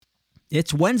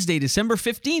It's Wednesday, December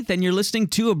 15th, and you're listening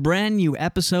to a brand new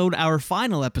episode, our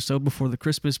final episode before the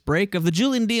Christmas break of the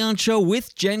Julian Dion Show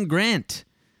with Jen Grant.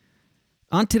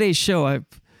 On today's show, I'm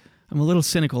a little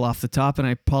cynical off the top, and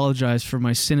I apologize for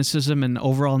my cynicism and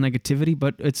overall negativity,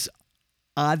 but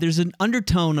there's an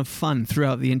undertone of fun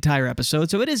throughout the entire episode,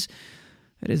 so it is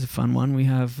a fun one. We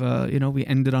have, we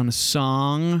ended on a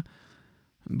song,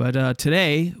 but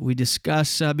today we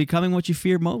discuss becoming what you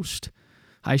fear most.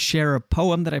 I share a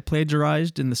poem that I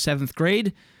plagiarized in the 7th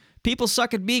grade. People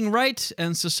suck at being right,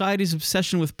 and society's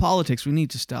obsession with politics. We need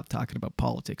to stop talking about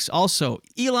politics. Also,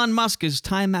 Elon Musk is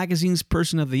Time Magazine's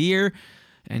Person of the Year,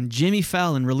 and Jimmy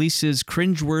Fallon releases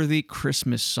cringeworthy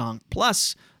Christmas song.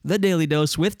 Plus, the Daily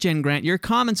Dose with Jen Grant, your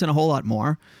comments, and a whole lot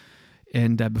more.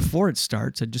 And before it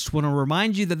starts, I just want to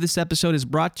remind you that this episode is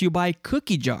brought to you by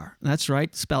Cookie Jar. That's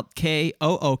right, spelled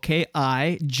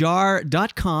K-O-O-K-I,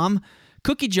 jar.com.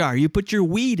 Cookie Jar, you put your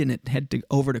weed in it. Head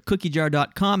over to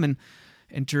cookiejar.com and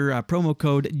enter promo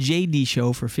code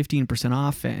JDShow for 15%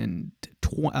 off and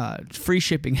free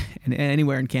shipping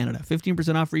anywhere in Canada.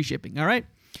 15% off free shipping, all right?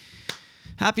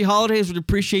 Happy holidays. We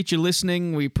appreciate you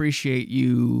listening. We appreciate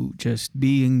you just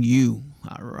being you.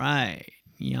 All right.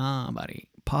 Yeah, buddy.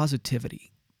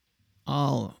 Positivity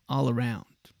all around.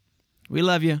 We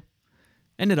love you.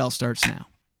 And it all starts now.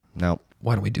 Nope.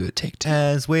 Why don't we do a take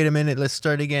two? Wait a minute. Let's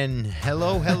start again.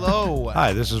 Hello.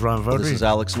 Hi, this is Ron Vodry. This is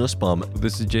Alex Nussbaum.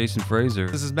 This is Jason Fraser.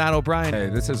 This is Matt O'Brien. Hey,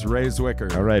 this is Ray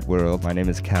Zwicker. All right, world. My name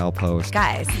is Cal Post.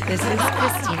 Guys, this is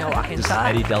Christina This is Walkinshaw.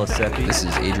 Eddie Delaseppe. This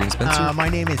is Adrian Spencer. My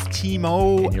name is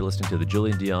Timo. And you're listening to the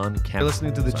Julian Dion You're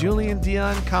listening to the Julian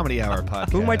Dion Comedy Hour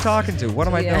podcast. Who am I talking to? What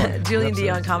am I doing? Julian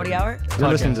Dion Comedy Hour. You're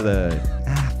listening to the...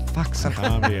 Some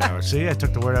Comedy hour. See, I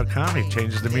took the word out comedy.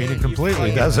 Changes the meaning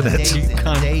completely, doesn't it?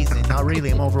 Days and not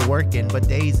really. I'm overworking, but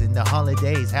days and the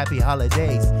holidays. Happy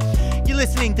holidays. You're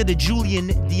listening to the Julian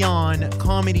Dion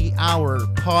Comedy Hour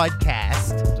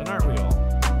podcast. And aren't we all?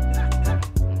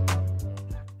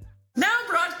 Now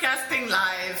broadcasting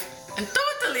live and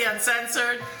totally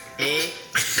uncensored,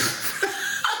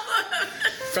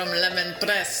 from Lemon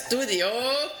Press Studio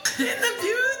in the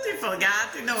beautiful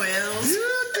Gatineau Hills.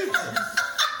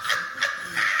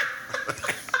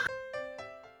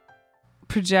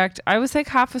 Project. I was like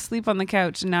half asleep on the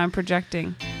couch and now I'm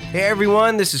projecting. Hey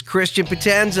everyone, this is Christian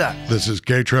Potenza. This is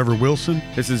Gay Trevor Wilson.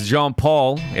 This is John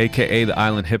Paul, a.k.a. the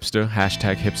Island Hipster,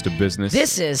 hashtag hipster business.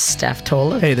 This is Steph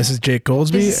Tola. Hey, this is Jake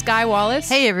Goldsby. This is Sky Wallace.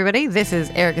 Hey everybody, this is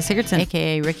Erica Sigurdsson,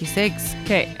 aka Ricky Siggs.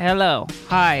 Okay, hello.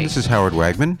 Hi. This is Howard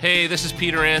Wagman. Hey, this is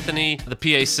Peter Anthony, the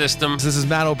PA system. This is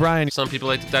Matt O'Brien. Some people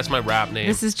that's my rap name.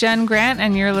 This is Jen Grant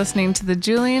and you're listening to the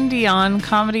Julian Dion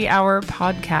Comedy Hour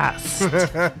podcast.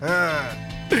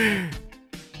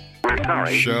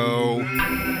 Show.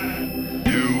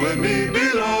 You and me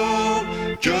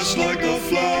belong, just like the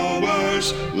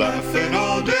flowers, laughing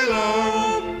all day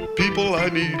long. People, I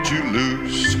need you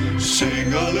loose.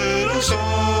 Sing a little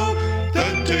song,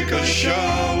 then take a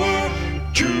shower.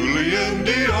 Julian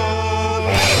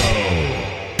Dion.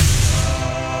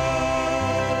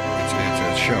 It's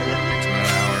a show. It's not an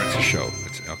hour. It's a show.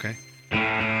 It's okay.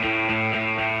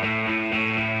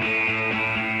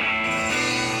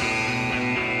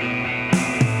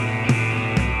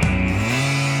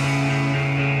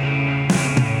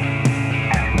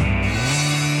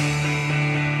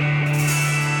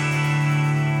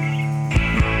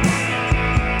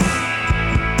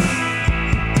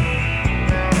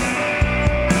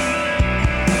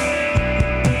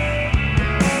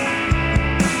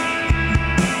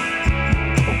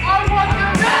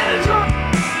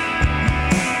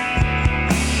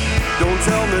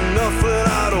 Tell me nothing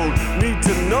I don't need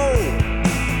to know.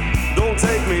 Don't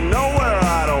take me nowhere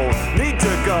I don't need to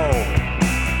go.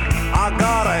 I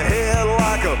got a head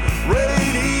like a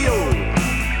radio.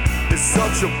 It's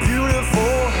such a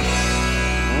beautiful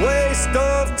waste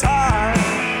of time.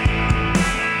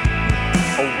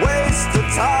 A waste of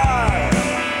time.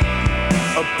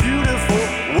 A beautiful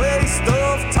waste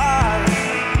of time.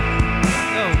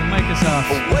 Oh, the mic is off.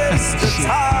 A waste of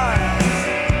time.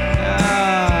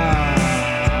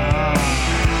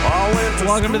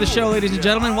 Welcome to the show, ladies and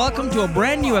gentlemen. Welcome to a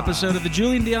brand new episode of the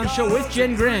Julian Dion Show with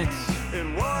Jen Grant. You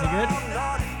good?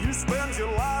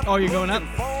 Oh, you're going up?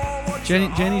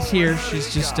 Jenny's here.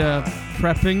 She's just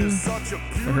prepping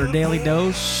for her daily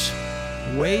dose.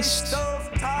 Waste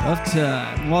of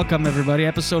time. Welcome, everybody.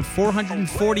 Episode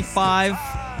 445.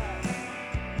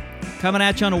 Coming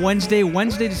at you on a Wednesday,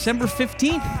 December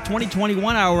 15th,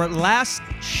 2021. Our last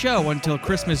show until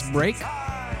Christmas break.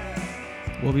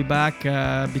 We'll be back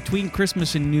between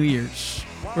Christmas and New Year's.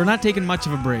 We're not taking much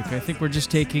of a break. I think we're just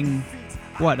taking,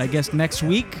 I guess next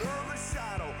week?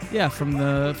 Yeah, from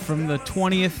the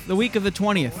 20th, the week of the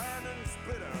 20th.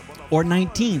 Or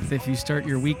 19th if you start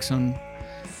your weeks on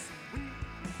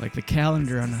like the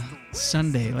calendar on a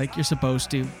Sunday, like you're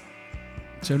supposed to.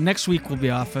 So next week we'll be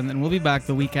off, and then we'll be back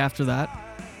the week after that.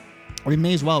 We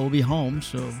may as well. We'll be home,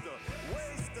 so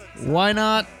why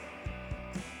not?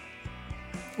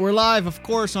 We're live, of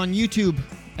course, on YouTube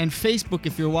and Facebook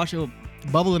if you're watching. Oh,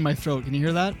 bubble in my throat. Can you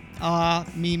hear that?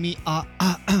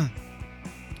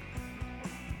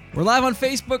 We're live on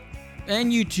Facebook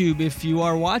and YouTube. If you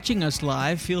are watching us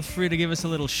live, feel free to give us a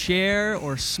little share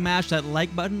or smash that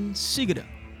like button. Sigida.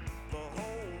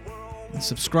 And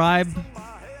subscribe.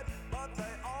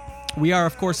 We are,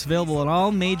 of course, available on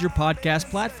all major podcast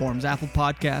platforms, Apple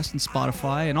Podcasts and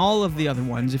Spotify, and all of the other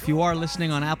ones. If you are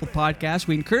listening on Apple Podcasts,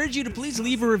 we encourage you to please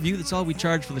leave a review. That's all we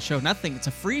charge for the show. Nothing. It's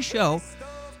a free show.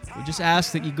 We just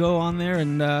ask that you go on there,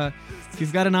 and if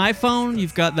you've got an iPhone,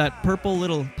 you've got that purple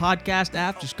little podcast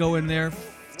app, just go in there,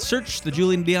 search The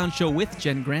Julian Dion Show with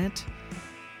Jen Grant,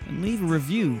 and leave a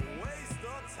review.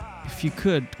 If you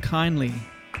could, kindly.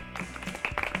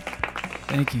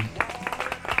 Thank you.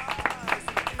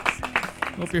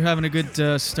 Hope you're having a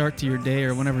good start to your day,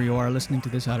 or whenever you are listening to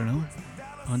this, I don't know.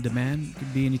 On demand,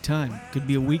 could be any time. Could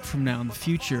be a week from now in the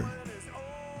future.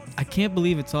 I can't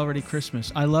believe it's already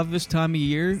Christmas. I love this time of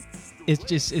year. It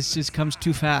just comes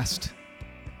too fast.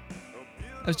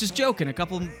 I was just joking a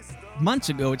couple months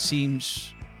ago, it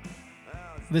seems,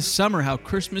 this summer, how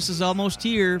Christmas is almost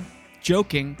here.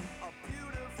 Joking.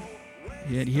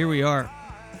 Yet here we are.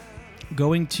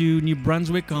 Going to New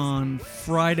Brunswick on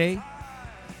Friday.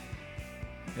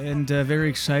 And very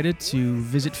excited to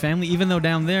visit family, even though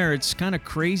down there it's kind of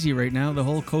crazy right now, the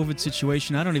whole COVID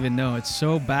situation. I don't even know. It's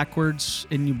so backwards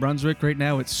in New Brunswick right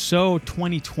now. It's so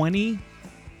 2020.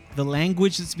 The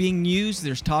language that's being used,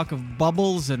 there's talk of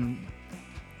bubbles and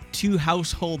 2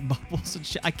 household bubbles and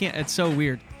shit. I can't, it's so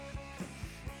weird.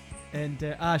 And,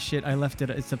 shit, I left it.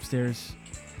 It's upstairs.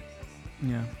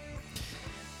 Yeah.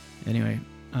 Anyway,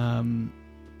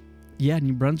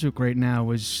 New Brunswick right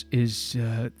now is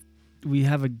we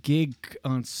have a gig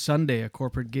on Sunday, a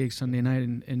corporate gig Sunday night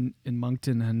in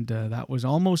Moncton, and that was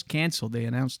almost canceled. They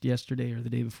announced yesterday or the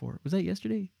day before. Was that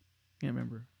yesterday? Can't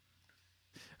remember.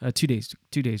 2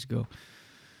 days ago.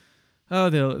 Oh,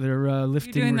 they're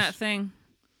lifting. You're doing that thing.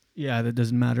 Yeah, that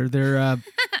doesn't matter. They're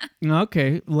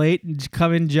okay. Late,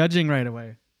 come in judging right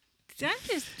away. I'm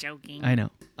just joking. I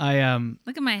know.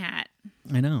 Look at my hat.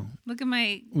 I know. Look at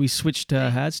my. We switched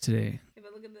hats today. Yeah,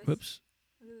 but look at this. Whoops.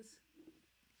 Look at this.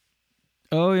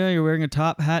 Oh yeah, you're wearing a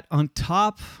top hat on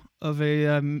top of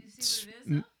a. It's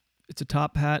a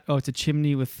top hat. Oh, it's a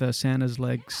chimney with Santa's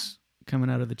legs coming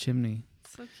out of the chimney.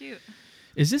 So cute.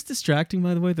 Is this distracting,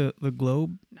 by the way? The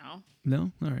globe? No.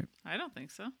 No. All right. I don't think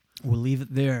so. We'll leave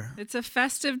it there. It's a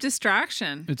festive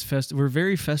distraction. It's festive. We're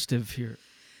very festive here.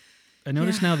 I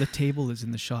notice now the table is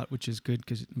in the shot, which is good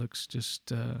because it looks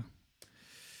just.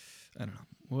 I don't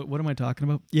know. What am I talking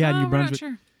about? Yeah, New Brunswick. We're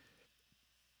not sure.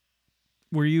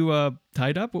 Were you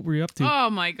tied up? What were you up to? Oh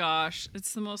my gosh.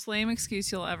 It's the most lame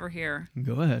excuse you'll ever hear.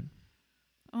 Go ahead.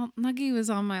 Well, Nuggie was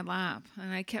on my lap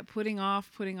and I kept putting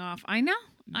off. I know.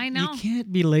 You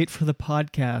can't be late for the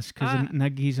podcast because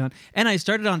Nuggie's on. And I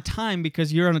started on time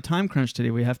because you're on a time crunch today.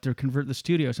 We have to convert the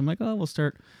studio. So I'm like, oh, we'll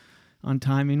start on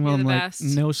time. Meanwhile, I'm like,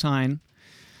 no sign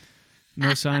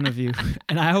of you.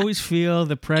 And I always feel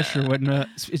the pressure when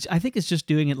I think it's just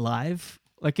doing it live.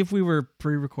 Like if we were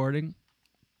pre-recording,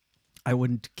 I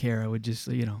wouldn't care. I would just,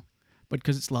 but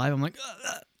because it's live, I'm like,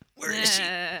 where is she?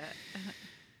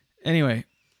 Anyway,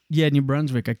 yeah, New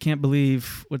Brunswick. I can't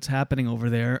believe what's happening over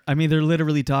there. I mean, they're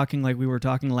literally talking like we were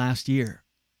talking last year.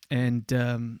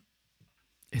 And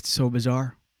it's so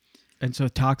bizarre. And so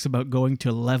it talks about going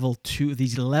to level 2,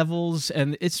 these levels,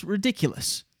 and it's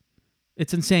ridiculous.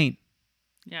 It's insane.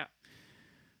 Yeah.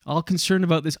 All concerned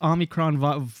about this Omicron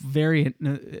variant.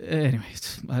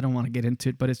 Anyways, I don't want to get into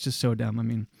it, but it's just so dumb. I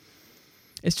mean,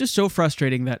 it's just so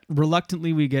frustrating that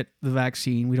reluctantly we get the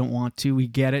vaccine. We don't want to. We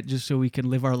get it just so we can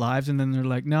live our lives. And then they're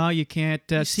like, no, you can't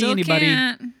see anybody.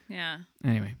 Can't. Yeah.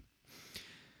 Anyway.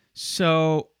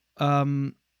 So,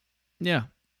 yeah.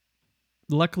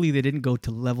 Luckily, they didn't go to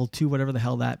level 2, whatever the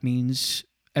hell that means.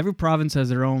 Every province has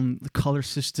their own color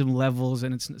system levels,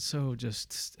 and it's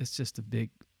just a big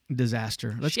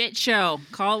disaster. Shit show.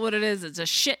 Call it what it is. It's a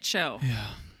shit show. Yeah.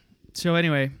 So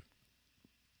anyway,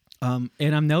 and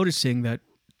I'm noticing that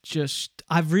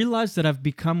I've realized that I've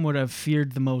become what I've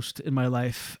feared the most in my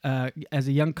life. As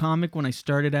a young comic, when I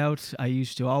started out, I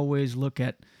used to always look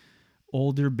at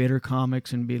older, bitter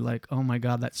comics and be like, "Oh my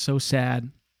God, that's so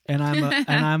sad." And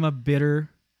I'm a bitter,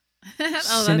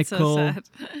 cynical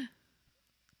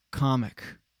comic.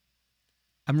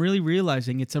 I'm really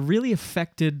realizing it's really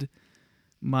affected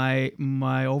my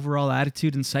overall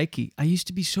attitude and psyche. I used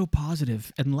to be so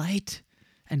positive and light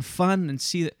and fun and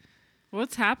see that.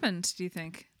 What's happened, do you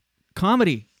think?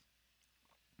 Comedy.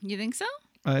 You think so?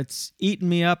 It's eaten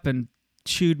me up and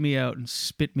chewed me out and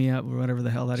spit me out, or whatever the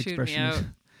hell that Chewed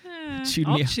expression me is. Chewed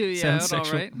I'll me chew you Sounds out,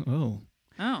 sexual. all right.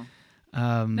 Oh.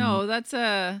 Oh. No, that's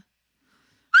a...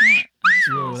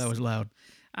 Whoa, that was loud.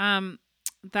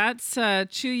 That's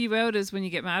chew you out is when you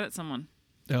get mad at someone.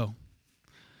 Oh.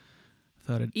 I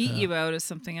thought it... Eat you out is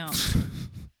something else.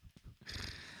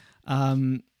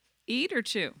 Eat or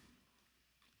chew?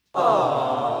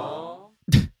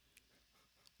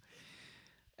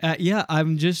 Yeah,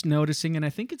 I'm just noticing, and I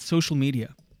think it's social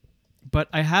media. But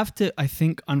I have to, I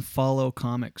think, unfollow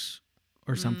comics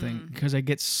or something because I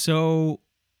get so...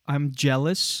 I'm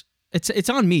jealous. It's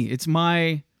on me. It's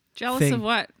my Jealous thing. of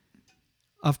what?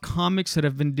 Of comics that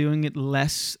have been doing it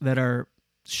less, that are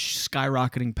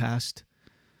skyrocketing past.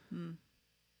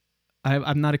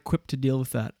 I'm not equipped to deal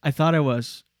with that. I thought I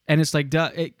was. And it's like,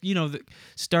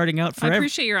 starting out I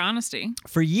appreciate your honesty.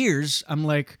 For years, I'm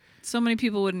like... So many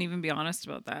people wouldn't even be honest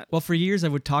about that. Well, for years, I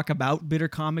would talk about bitter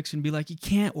comics and be like, you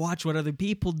can't watch what other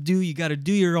people do. You got to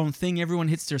do your own thing. Everyone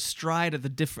hits their stride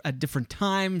at different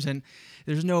times, and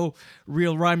there's no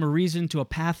real rhyme or reason to a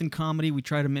path in comedy. We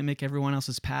try to mimic everyone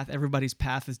else's path. Everybody's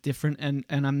path is different, and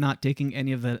I'm not taking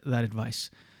any of that advice.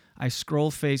 I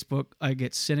scroll Facebook. I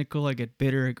get cynical. I get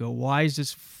bitter. I go, why is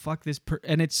this? Fuck this.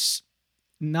 And it's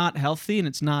not healthy, and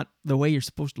it's not the way you're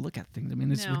supposed to look at things. I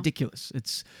mean, it's ridiculous.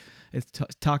 It's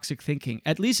toxic thinking.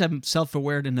 At least I'm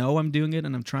self-aware to know I'm doing it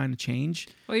and I'm trying to change.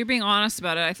 Well, you're being honest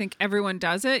about it. I think everyone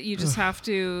does it. You just have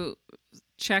to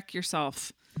check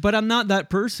yourself. But I'm not that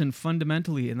person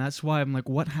fundamentally, and that's why I'm like,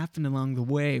 what happened along the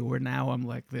way where now I'm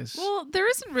like this? Well, there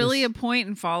isn't really a point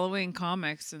in following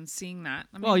comics and seeing that.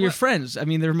 I mean, well, your friends. I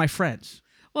mean, they're my friends.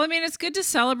 Well, I mean, it's good to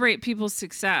celebrate people's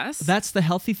success. That's the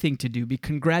healthy thing to do.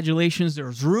 Congratulations.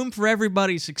 There's room for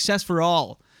everybody. Success for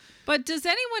all. But does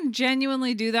anyone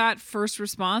genuinely do that first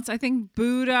response? I think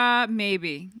Buddha,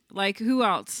 maybe. Like, who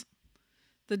else?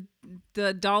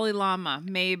 The Dalai Lama,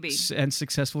 maybe. And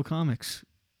successful comics.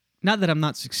 Not that I'm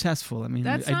not successful. I mean,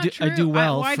 that's I not do, true. I do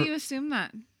well. Why do you assume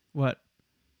that? What?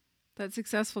 That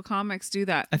successful comics do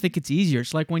that. I think it's easier.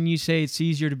 It's like when you say it's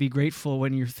easier to be grateful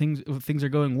when things are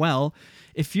going well.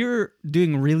 If you're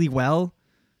doing really well,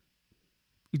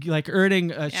 like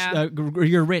earning,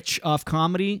 you're rich off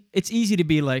comedy, it's easy to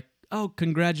be like, oh,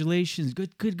 congratulations,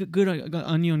 good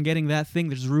on you on getting that thing.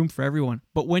 There's room for everyone.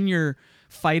 But when you're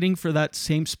fighting for that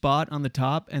same spot on the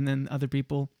top, and then other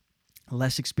people,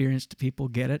 less experienced people,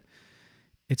 get it,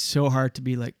 it's so hard to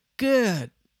be like,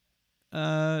 good.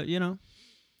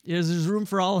 There's room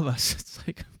for all of us. It's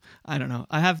like, I don't know.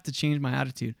 I have to change my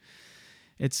attitude.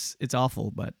 It's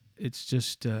awful, but it's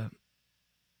just the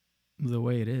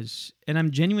way it is. And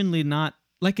I'm genuinely not,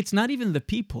 like, it's not even the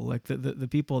people, like the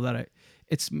people that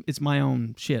it's my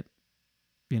own shit,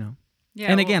 Yeah.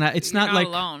 And again, it's not like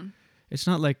alone. It's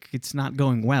not like it's not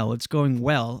going well. It's going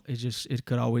well. It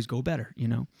could always go better,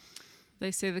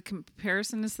 They say the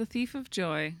comparison is the thief of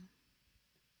joy.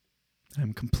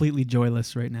 I'm completely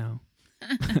joyless right now.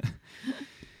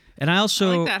 And I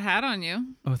also I like that hat on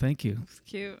you. Oh, thank you. It's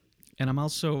cute. And I'm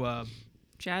also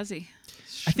jazzy.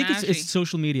 I think it's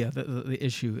social media, the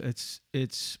issue.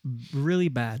 It's really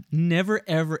bad. Never,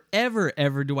 ever, ever,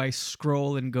 ever do I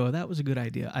scroll and go, that was a good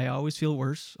idea. I always feel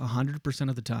worse 100%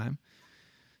 of the time.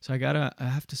 So I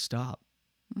have to stop.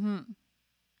 Mm-hmm.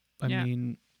 I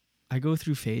mean, I go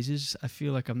through phases. I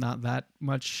feel like I'm not that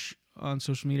much on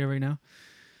social media right now.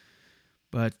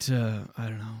 But I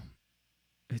don't know.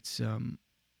 It's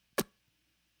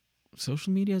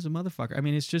social media is a motherfucker. I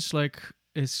mean, it's just like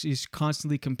it's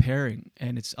constantly comparing,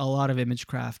 and it's a lot of image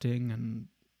crafting, and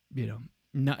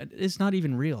it's not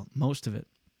even real, most of it.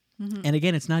 Mm-hmm. And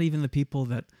again, it's not even the people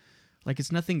that, like,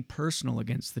 it's nothing personal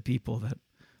against the people that,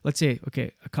 let's say,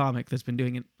 okay, a comic that's been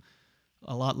doing it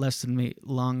a lot less than me,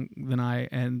 long than I,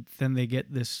 and then they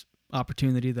get this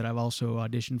opportunity that I've also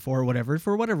auditioned for whatever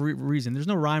reason. There's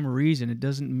no rhyme or reason. It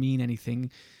doesn't mean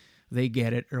anything. They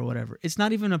get it or whatever. It's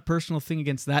not even a personal thing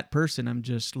against that person. I'm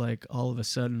just like all of a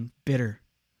sudden bitter.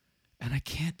 And I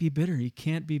can't be bitter. You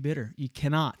can't be bitter. You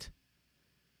cannot.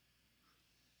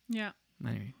 Yeah.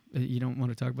 Anyway, you don't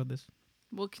want to talk about this?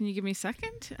 Well, can you give me a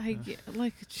second?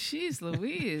 Jeez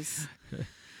Louise.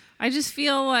 I just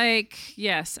feel like,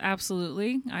 yes,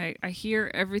 absolutely. I hear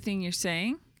everything you're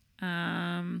saying.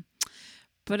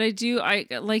 But I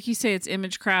like you say, it's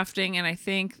image crafting, and I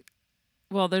think,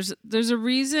 well, there's a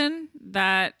reason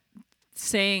that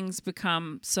sayings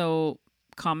become so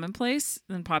commonplace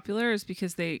and popular, is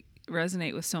because they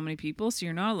resonate with so many people, so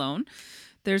you're not alone.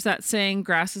 There's that saying,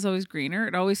 grass is always greener.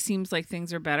 It always seems like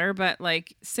things are better, but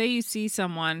like, say you see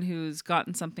someone who's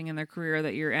gotten something in their career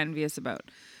that you're envious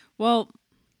about. Well,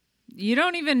 you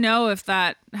don't even know if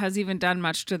that has even done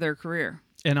much to their career.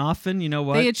 And often, you know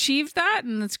what? They achieved that,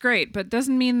 and that's great, but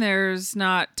doesn't mean there's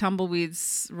not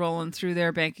tumbleweeds rolling through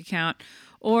their bank account,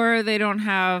 or they don't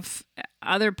have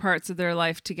other parts of their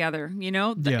life together. You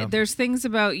know, there's things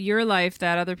about your life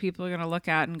that other people are going to look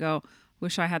at and go,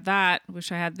 wish I had that,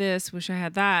 wish I had this, wish I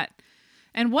had that.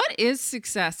 And what is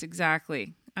success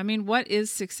exactly? I mean, what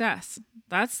is success?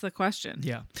 That's the question.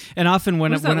 Yeah. And often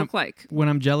when what does that look like? When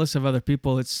I'm jealous of other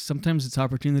people, sometimes it's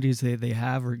opportunities they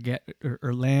have or get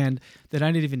or land that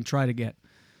I didn't even try to get.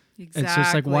 Exactly. It's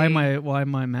just like, why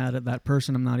am I mad at that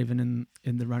person? I'm not even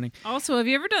in the running. Also, have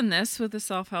you ever done this with a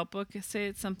self-help book? Say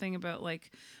it's something about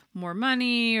like more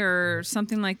money or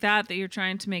something like that you're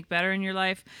trying to make better in your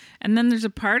life. And then there's a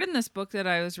part in this book that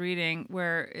I was reading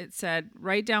where it said,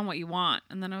 write down what you want.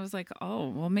 And then I was like, oh,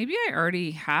 well, maybe I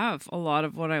already have a lot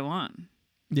of what I want.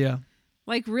 Yeah.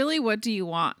 Like, really, what do you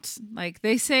want? Like,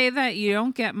 they say that you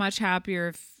don't get much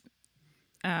happier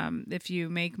if you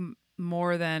make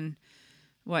more than,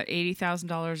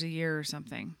 $80,000 a year or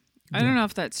something. I don't know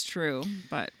if that's true,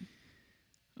 but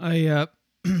I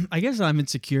guess I'm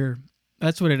insecure.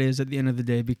 That's what it is at the end of the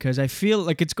day, because I feel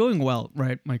like it's going well,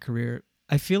 right? My career.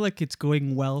 I feel like it's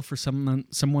going well for someone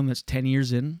that's 10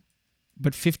 years in,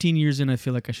 but 15 years in, I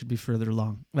feel like I should be further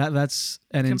along. That's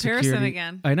an insecurity. Comparison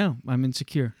again. I know. I'm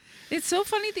insecure. It's so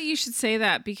funny that you should say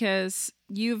that, because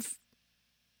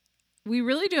we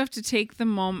really do have to take a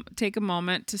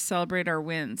moment to celebrate our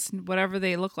wins, whatever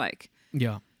they look like.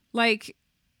 Yeah. Like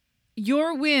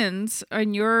your wins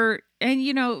and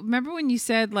remember when you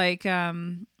said like,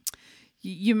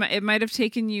 it might have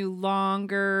taken you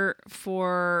longer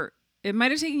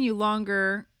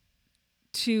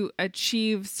to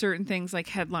achieve certain things like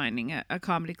headlining at a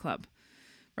comedy club,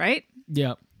 right?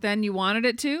 Yeah. Than you wanted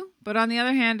it to, but on the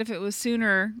other hand, if it was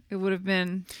sooner, it would have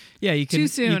been too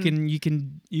soon.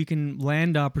 You can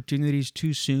land opportunities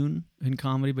too soon in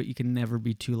comedy, but you can never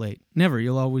be too late. Never.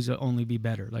 You'll always only be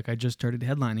better. Like I just started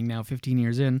headlining now, 15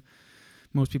 years in.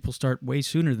 Most people start way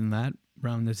sooner than that,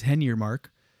 around the 10-year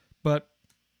mark. But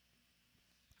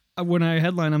when I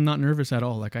headline, I'm not nervous at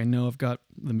all. Like I know I've got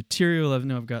the material. I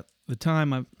know I've got the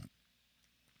time.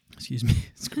 Excuse me.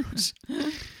 It's gross.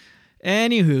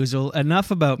 Anywhoozle, enough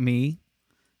about me.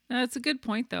 That's a good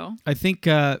point, though. I think,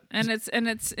 and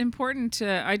it's important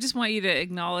to. I just want you to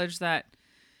acknowledge that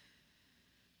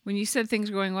when you said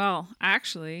things are going well,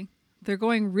 actually, they're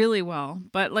going really well.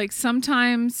 But like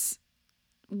sometimes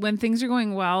when things are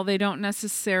going well, they don't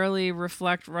necessarily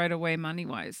reflect right away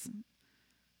money-wise.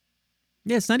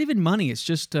 Yeah, it's not even money. It's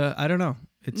just I don't know.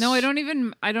 No, I don't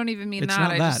even mean it's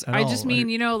that. Not I just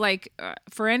mean,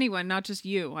 for anyone, not just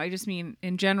you. I just mean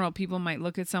in general, people might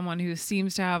look at someone who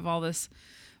seems to have all this,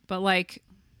 but like,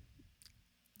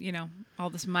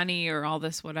 all this money or all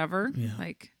this whatever. Yeah.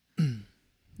 Like,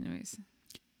 anyways.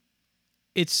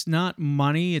 It's not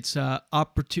money. It's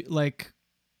like,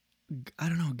 I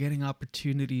don't know, getting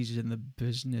opportunities in the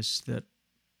business that,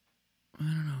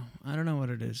 I don't know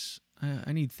what it is.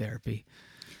 I need therapy.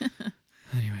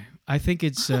 Anyway, I think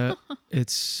it's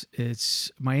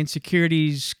my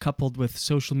insecurities coupled with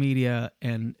social media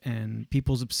and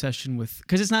people's obsession with,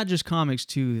 because it's not just comics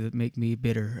too that make me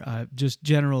bitter. Just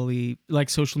generally, like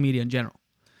social media in general.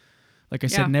 Like I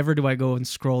said, never do I go and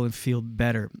scroll and feel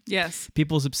better. Yes.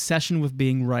 People's obsession with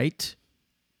being right.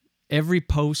 Every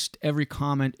post, every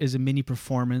comment is a mini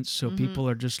performance. So people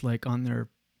are just like on their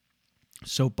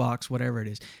soapbox, whatever it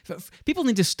is. People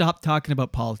need to stop talking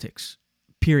about politics.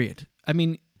 Period. I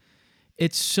mean,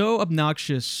 it's so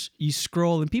obnoxious. You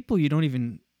scroll and people you don't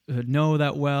even know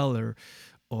that well,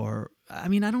 or I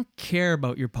mean, I don't care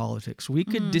about your politics. We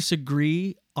could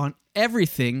disagree on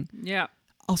everything. Yeah.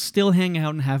 I'll still hang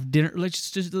out and have dinner.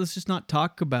 Let's just not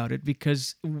talk about it,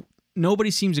 because nobody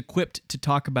seems equipped to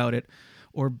talk about it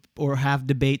or have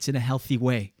debates in a healthy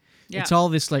way. Yeah. It's all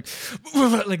this like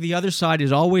the other side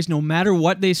is always, no matter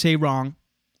what they say wrong,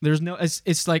 there's no,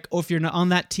 it's like, if you're not on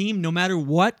that team, no matter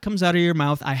what comes out of your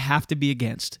mouth, I have to be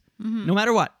against. No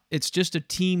matter what. It's just a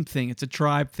team thing. It's a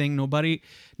tribe thing.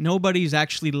 Nobody's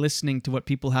actually listening to what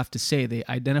people have to say. They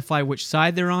identify which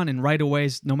side they're on, and right away,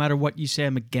 no matter what you say,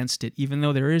 I'm against it, even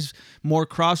though there is more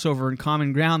crossover and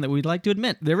common ground that we'd like to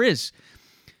admit. There is.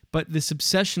 But this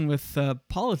obsession with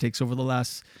politics over the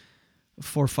last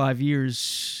 4 or 5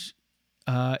 years,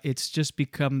 it's just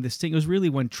become this thing. It was really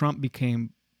when Trump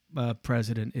became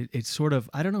president. It's sort of,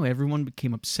 I don't know, everyone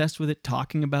became obsessed with it,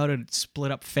 talking about it. It split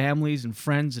up families and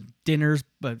friends and dinners,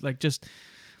 but like just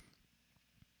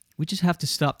We just have to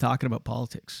stop talking about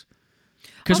politics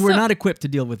because we're not equipped to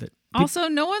deal with it. Also,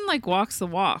 no one like walks the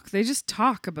walk. They just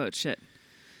talk about shit.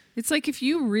 It's like if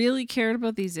you really cared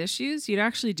about these issues, you'd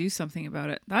actually do something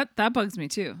about it. That bugs me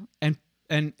too. And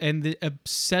the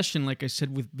obsession, like I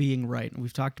said, with being right. And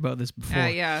we've talked about this before.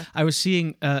 Yeah. I was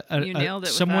seeing You nailed it with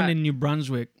someone that. in New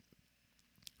Brunswick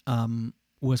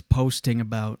was posting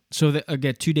about, so that,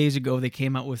 again, 2 days ago, they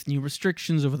came out with new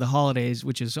restrictions over the holidays,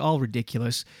 which is all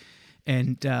ridiculous.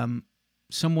 And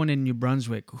someone in New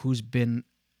Brunswick who's been,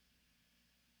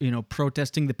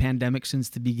 protesting the pandemic since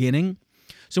the beginning.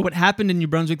 So what happened in New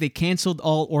Brunswick, they canceled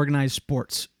all organized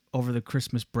sports over the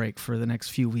Christmas break for the next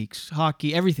few weeks.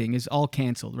 Hockey, everything is all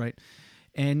canceled, right?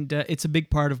 And it's a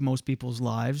big part of most people's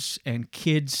lives. And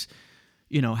kids,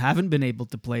 haven't been able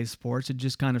to play sports. It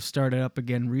just kind of started up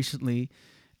again recently.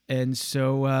 And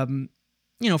so,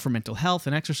 for mental health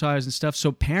and exercise and stuff.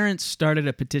 So parents started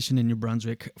a petition in New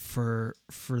Brunswick for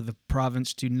the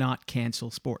province to not cancel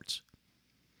sports.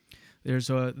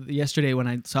 Yesterday when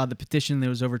I saw the petition, there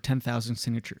was over 10,000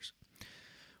 signatures.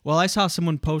 Well, I saw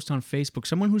someone post on Facebook,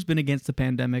 someone who's been against the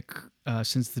pandemic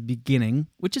since the beginning,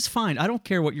 which is fine. I don't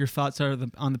care what your thoughts are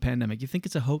on the pandemic. You think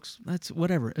it's a hoax? That's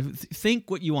whatever. Think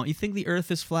what you want. You think the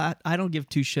earth is flat? I don't give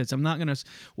two shits. I'm not going to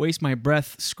waste my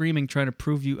breath screaming trying to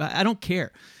prove you. I don't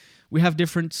care. We have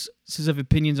differences of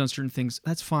opinions on certain things.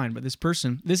 That's fine. But this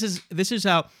person, this is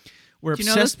how we're Do obsessed.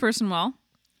 you know this person well?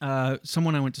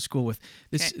 Someone I went to school with.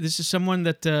 This is someone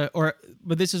that,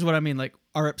 but this is what I mean. Like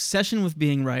our obsession with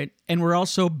being right, and we're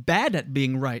also bad at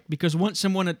being right because once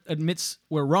someone admits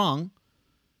we're wrong,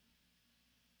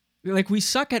 like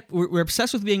we're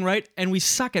obsessed with being right, and we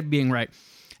suck at being right.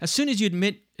 As soon as you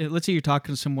admit, let's say you're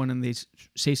talking to someone and they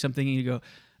say something, and you go,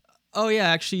 "Oh yeah,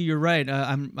 actually you're right.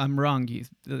 I'm wrong.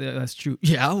 That's true."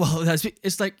 Yeah, well,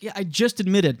 it's like yeah, I just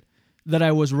admitted that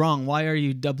I was wrong. Why are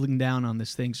you doubling down on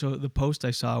this thing? So the post I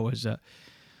saw was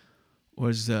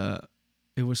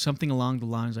it was something along the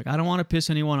lines like, I don't want to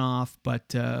piss anyone off,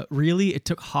 but really it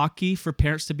took hockey for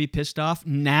parents to be pissed off.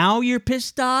 Now you're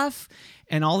pissed off?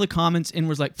 And all the comments in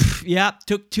was like, yeah,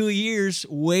 took 2 years,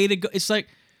 way to go. It's like,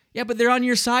 yeah, but they're on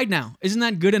your side now. Isn't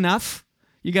that good enough?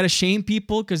 You got to shame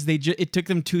people because it took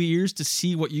them 2 years to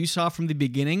see what you saw from the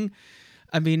beginning.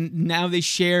 I mean, now they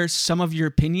share some of your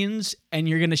opinions and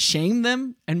you're going to shame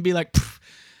them and be like,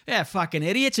 yeah, fucking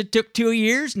idiots. It took 2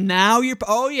 years. Now you're,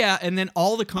 oh yeah. And then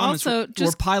all the comments were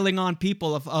piling on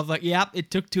people of like, yep,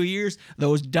 it took 2 years.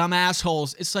 Those dumb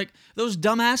assholes. It's like, those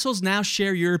dumb assholes now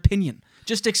share your opinion.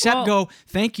 Just accept, go,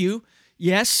 thank you.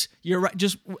 Yes, you're right.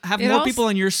 Just have more people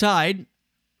on your side.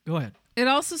 Go ahead. It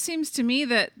also seems to me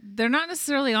that they're not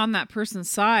necessarily on that person's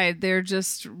side. They're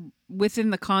just within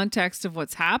the context of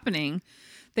what's happening.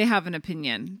 They have an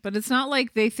opinion, but it's not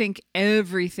like they think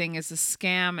everything is a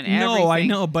scam and everything. No, I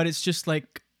know, but it's just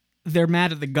like they're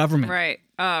mad at the government. Right.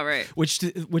 Oh, right. Which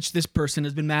this person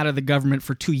has been mad at the government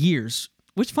for 2 years.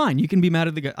 Which fine, you can be mad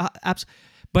at the government.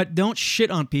 But don't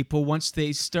shit on people once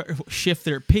they shift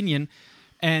their opinion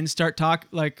and start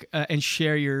and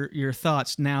share your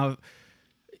thoughts. Now,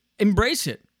 embrace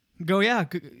it. Go, yeah,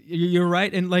 you're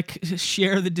right, and like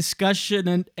share the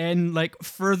discussion and like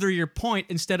further your point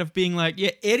instead of being like, yeah,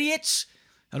 idiots.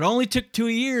 It only took 2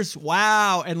 years.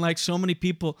 Wow, and like so many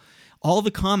people, all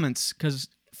the comments, because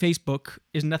Facebook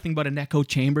is nothing but an echo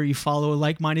chamber. You follow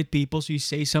like-minded people, so you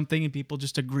say something and people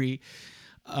just agree.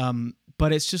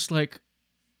 But it's just like,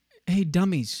 hey,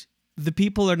 dummies, the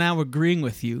people are now agreeing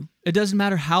with you. It doesn't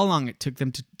matter how long it took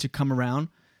them to come around.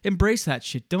 Embrace that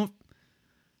shit. Don't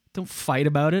fight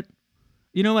about it.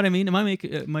 You know what I mean? Am I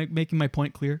making my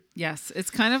point clear? Yes. It's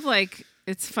kind of like,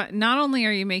 it's fun. Not only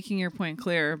are you making your point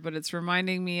clear, but it's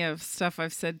reminding me of stuff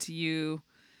I've said to you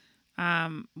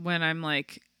when I'm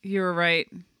like, you're right,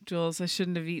 Jules, I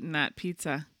shouldn't have eaten that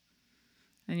pizza.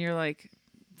 And you're like,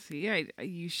 see,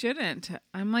 you shouldn't.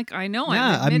 I'm like, I know.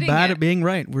 Yeah, I'm bad at being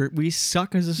right. We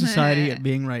suck as a society at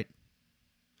being right.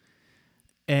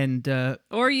 And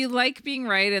or you like being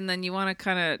right, and then you want to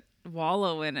kind of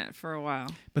wallow in it for a while.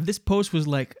 But this post was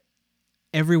like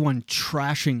everyone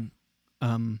trashing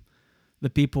the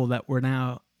people that were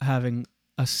now having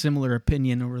a similar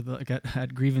opinion or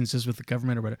had grievances with the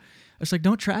government or whatever. It's like,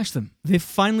 don't trash them. They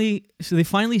finally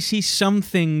see some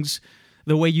things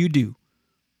the way you do.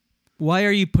 Why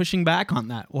are you pushing back on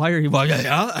that? Why are you? Well,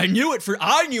 yeah, I knew it for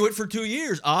 2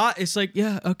 years. It's like,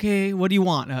 yeah, okay. What do you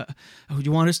want? Do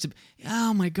you want us to?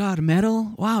 Oh my God, a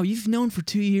medal? Wow, you've known for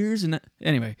 2 years, and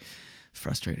anyway,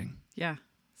 frustrating. Yeah,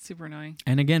 super annoying.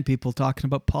 And again, people talking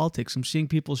about politics. I'm seeing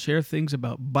people share things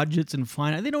about budgets and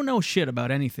finance. They don't know shit about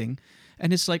anything,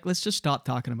 and it's like, let's just stop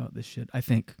talking about this shit. I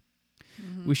think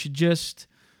we should just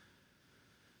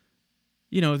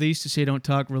they used to say don't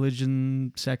talk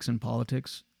religion, sex, and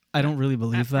politics. I don't really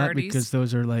believe that parties. because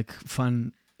those are like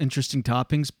fun, interesting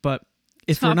toppings. But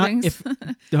if Toppings. we're not, if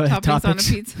Toppings on a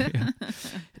pizza. Yeah.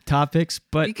 Topics,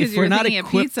 but because if you're we're not thinking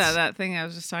equipped, of pizza, that thing I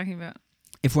was just talking about.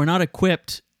 if we're not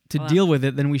equipped to Well, deal with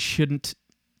it, then we shouldn't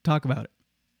talk about it.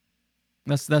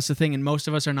 That's the thing, and most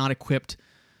of us are not equipped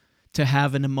to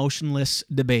have an emotionless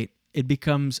debate. It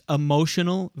becomes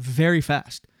emotional very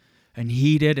fast and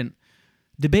heated, and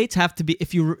debates have to be,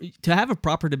 to have a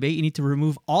proper debate, you need to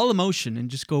remove all emotion and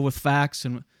just go with facts,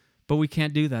 but we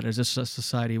can't do that as a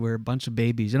society. We're a bunch of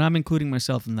babies, and I'm including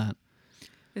myself in that.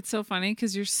 It's so funny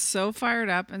because you're so fired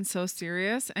up and so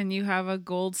serious, and you have a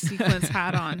gold sequins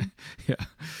hat on. Yeah.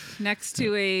 Next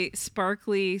to a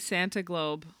sparkly Santa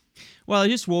globe. Well, I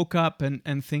just woke up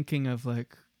and thinking of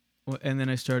and then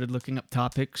I started looking up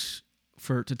topics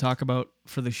to talk about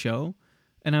for the show,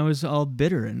 and I was all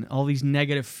bitter and all these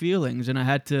negative feelings, and I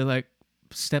had to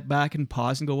step back and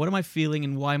pause and go, what am I feeling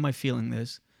and why am I feeling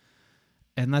this?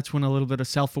 And that's when a little bit of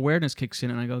self-awareness kicks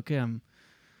in, and I go, okay, I'm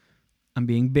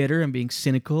being bitter, I'm being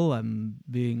cynical, I'm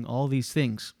being all these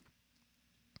things.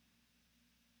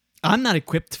 I'm not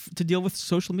equipped to deal with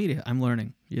social media. I'm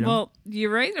learning, Well,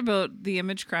 you're right about the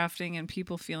image crafting and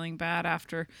people feeling bad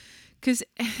after,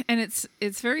 and it's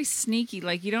very sneaky.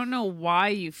 Like, you don't know why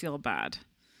you feel bad.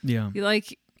 Yeah.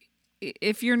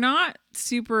 If you're not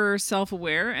super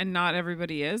self-aware, and not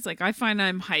everybody is, I find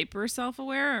I'm hyper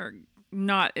self-aware,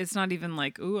 it's not even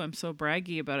ooh, I'm so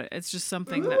braggy about it. It's just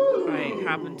something that I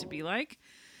happen to be like.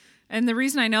 And the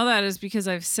reason I know that is because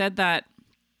I've said that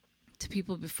to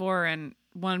people before, and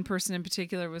one person in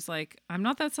particular was like, I'm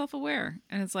not that self-aware.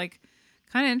 And it's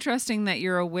kind of interesting that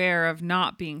you're aware of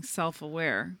not being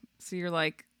self-aware. So you're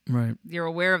right. You're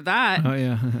aware of that. Oh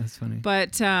yeah, that's funny.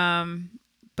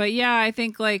 But yeah, I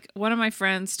think one of my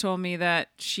friends told me that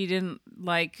she didn't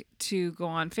like to go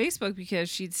on Facebook because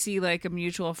she'd see a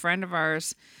mutual friend of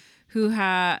ours who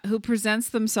presents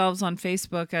themselves on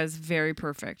Facebook as very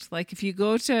perfect. If you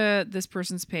go to this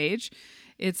person's page,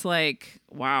 it's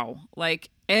wow,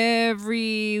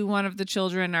 every one of the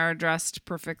children are dressed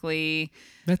perfectly.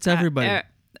 That's everybody.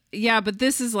 Yeah, but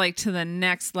this is to the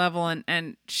next level.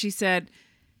 And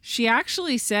she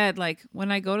actually said,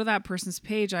 when I go to that person's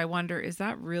page, I wonder, is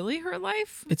that really her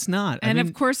life? It's not. And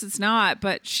of course it's not,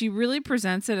 but she really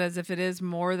presents it as if it is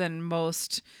more than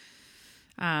most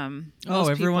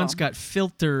everyone's people. got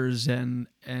filters and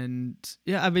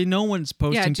yeah, no one's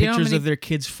posting do you know how pictures many- of their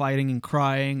kids fighting and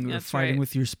crying or That's fighting right.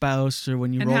 with your spouse or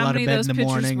when you And roll how out many of bed of in those the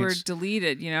pictures morning. were It's-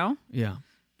 deleted, yeah.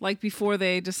 before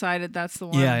they decided that's the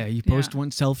one. Yeah, you post one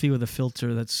selfie with a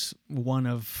filter that's one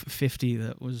of 50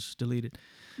 that was deleted.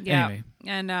 Yeah. Anyway.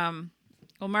 And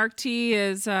Mark T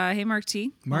is hey Mark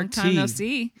T. Mark Long time T. no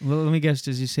see. Well, let me guess,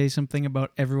 does he say something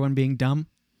about everyone being dumb?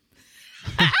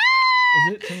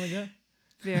 Is it something like that?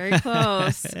 Very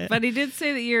close. But he did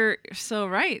say that you're so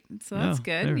right. So that's Oh,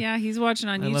 good. there. Yeah, he's watching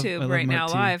on I love YouTube Mark right now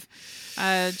T. live.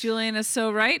 Julian is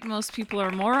so right. Most people are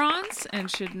morons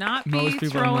and should not be Most people are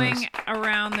throwing morons.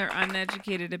 around their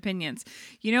uneducated opinions.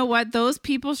 You know what? Those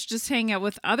people should just hang out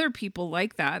with other people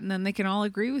like that, and then they can all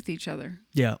agree with each other.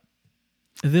 Yeah.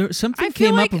 Something I feel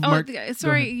came like, up of Mark.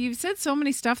 sorry, you've said so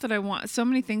many stuff that so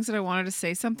many things that I wanted to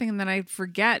say something, and then I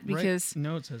forget because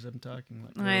notes as I'm talking.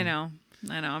 I know.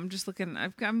 I'm just looking.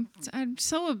 I'm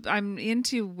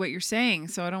into what you're saying,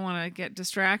 so I don't want to get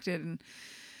distracted.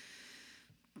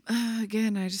 And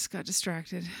again, I just got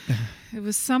distracted. It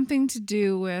was something to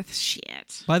do with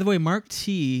shit. By the way, Mark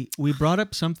T, we brought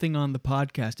up something on the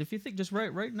podcast. If you think, just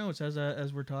write notes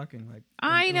as we're talking.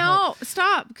 I know.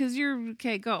 Stop, because you're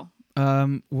okay. Go.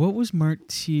 What was Mark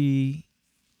T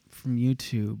from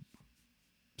YouTube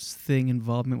thing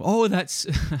involvement? Oh, that's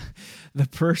the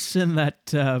person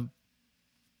that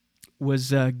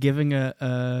was giving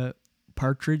a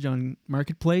partridge on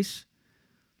Marketplace.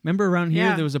 Remember around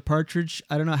here there was a partridge.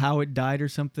 I don't know how it died or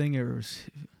something.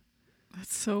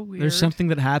 That's so weird. There's something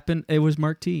that happened. It was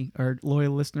Mark T, our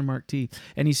loyal listener, Mark T.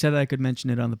 And he said that I could mention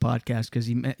it on the podcast because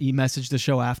he messaged the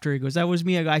show after. He goes, that was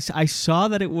me. I saw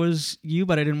that it was you,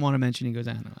 but I didn't want to mention it. He goes,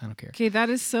 I don't care. Okay, that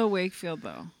is so Wakefield,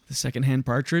 though. The secondhand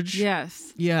partridge?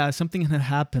 Yes. Yeah, something had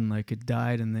happened. It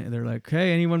died, and they're like,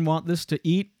 hey, anyone want this to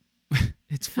eat?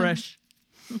 It's fresh.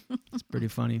 It's pretty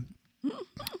funny.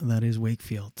 That is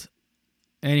Wakefield.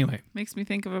 Anyway. Makes me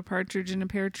think of a partridge in a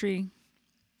pear tree.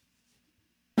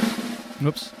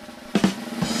 Whoops. It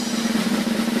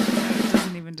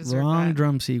doesn't even deserve Wrong that.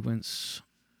 drum sequence.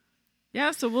 Yeah,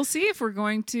 so we'll see if we're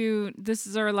going to. This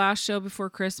is our last show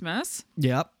before Christmas.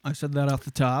 Yep, I said that off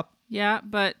the top. Yeah,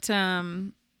 but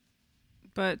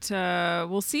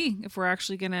we'll see if we're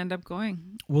actually going to end up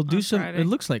going. We'll do on some. Friday. It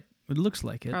looks like It looks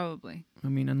like it. Probably. I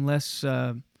mean, unless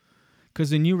because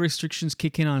the new restrictions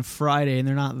kick in on Friday and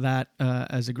they're not that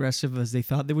as aggressive as they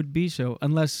thought they would be. So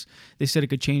unless they said it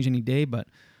could change any day, but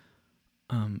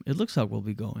it looks like we'll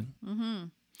be going. Mm-hmm.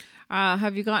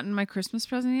 Have you gotten my Christmas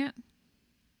present yet?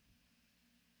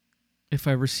 If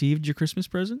I received your Christmas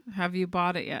present? Have you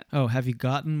bought it yet? Oh, have you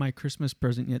gotten my Christmas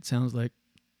present yet? Sounds like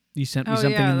you sent me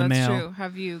something in the mail. Oh, yeah,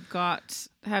 that's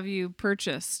true. Have you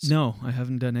purchased? No, I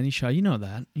haven't done any shop. You know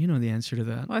that. You know the answer to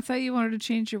that. Well, I thought you wanted to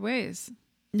change your ways.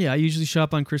 Yeah, I usually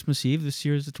shop on Christmas Eve. This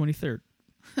year is the 23rd.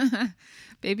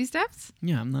 Baby steps?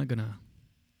 Yeah, I'm not gonna.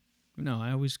 No,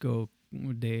 I always go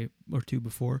a day or two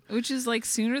before. Which is like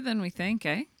sooner than we think,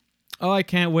 eh? Oh, I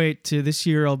can't wait to this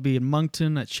year. I'll be in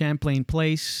Moncton at Champlain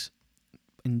Place.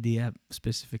 In Dieppe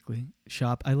specifically.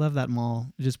 Shop. I love that mall.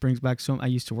 It just brings back I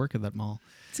used to work at that mall.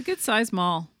 It's a good size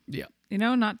mall. Yeah. You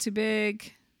know, not too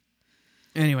big.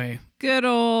 Anyway. Good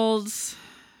old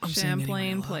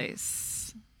Champlain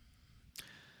Place.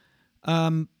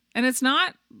 And it's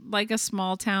not like a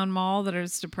small town mall that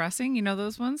is depressing. You know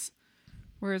those ones?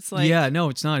 Where it's like... Yeah, no,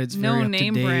 it's not. It's no very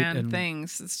name up-to-date brand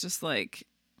things. It's just like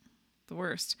the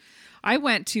worst. I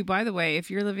went to, by the way, if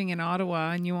you're living in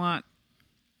Ottawa and you want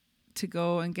to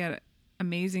go and get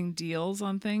amazing deals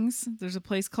on things, there's a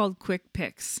place called Quick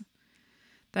Picks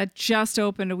that just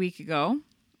opened a week ago,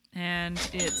 and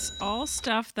it's all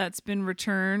stuff that's been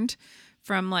returned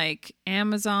from like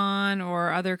Amazon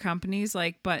or other companies,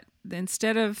 like, but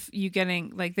instead of you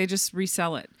getting, like, they just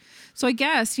resell it. So I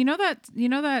guess you know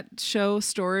that show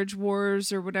Storage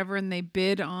Wars or whatever, and they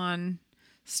bid on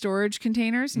storage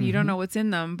containers and you don't know what's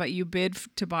in them, but you bid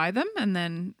to buy them, and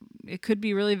then it could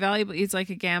be really valuable. It's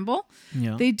like a gamble.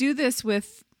 Yeah. They do this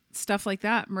with stuff like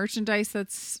that, merchandise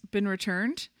that's been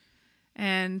returned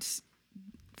and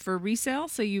for resale.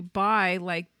 So you buy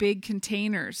like big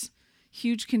containers,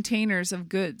 huge containers of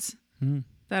goods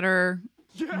that are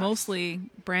mostly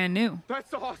brand new.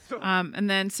 That's awesome. And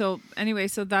then so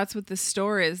that's what the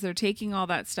store is. They're taking all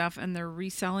that stuff and they're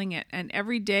reselling it. And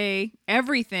every day,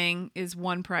 everything is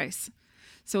one price.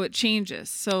 So it changes.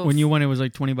 So when you went, it was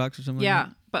like $20 or something. Yeah. Like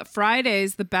that? But Friday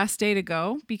is the best day to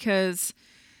go because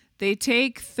they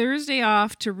take Thursday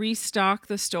off to restock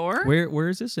the store. Where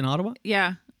is this? In Ottawa?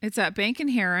 Yeah. It's at Bank and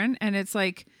Heron, and it's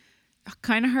like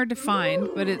kind of hard to find,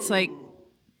 but it's like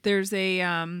there's a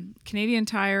Canadian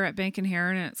Tire at Bank and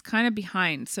Heron, and it's kind of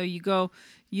behind. So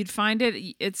you'd find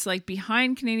it. It's like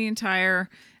behind Canadian Tire,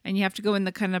 and you have to go in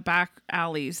the kind of back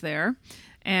alleys there.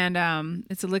 And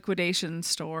it's a liquidation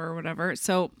store or whatever.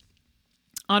 So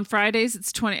on Fridays,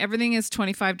 it's everything is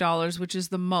 $25, which is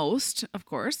the most, of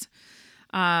course,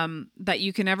 that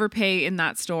you can ever pay in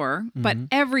that store. But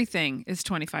everything is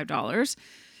 $25,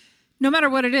 no matter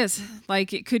what it is.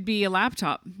 Like it could be a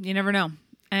laptop. You never know.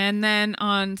 And then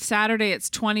on Saturday, it's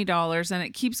 $20, and it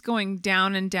keeps going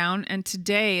down and down. And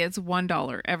today it's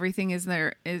 $1. Everything is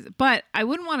there. But I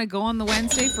wouldn't want to go on the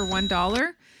Wednesday for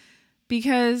 $1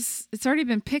 because it's already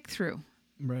been picked through.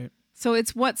 Right. So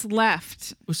it's what's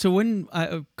left. So when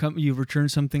you return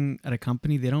something at a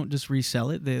company, they don't just resell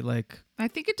it. They like. I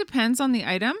think it depends on the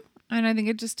item, and I think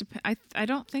it just depends. I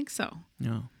don't think so.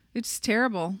 No. It's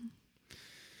terrible.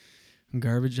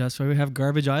 Garbage. That's why we have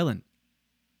Garbage Island.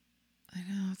 I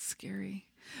know, it's scary.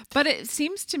 But it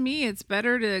seems to me it's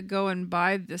better to go and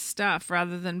buy this stuff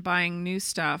rather than buying new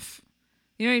stuff.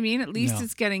 You know what I mean? At least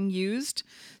it's getting used.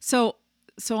 So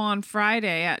on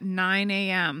Friday at 9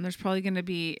 a.m., there's probably going to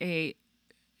be a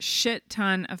shit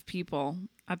ton of people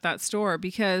at that store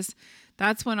because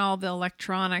that's when all the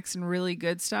electronics and really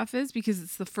good stuff is, because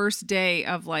it's the first day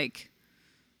of like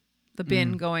the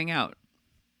bin going out.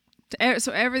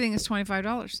 So everything is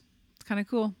 $25. It's kind of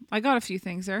cool. I got a few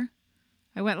things there.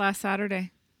 I went last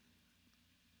Saturday.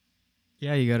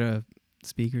 Yeah, you got a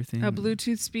speaker thing. A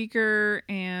Bluetooth speaker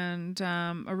and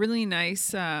a really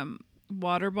nice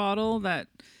water bottle that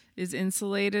is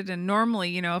insulated. And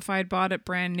normally, if I had bought it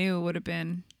brand new, it would have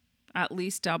been at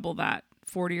least double that,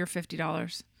 $40 or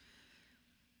 $50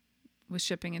 with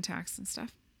shipping and tax and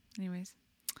stuff. Anyways.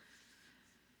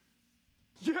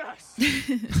 Yes.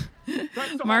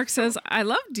 Mark says, I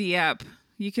love Dieppe.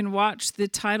 You can watch the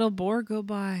tidal bore go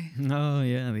by. Oh,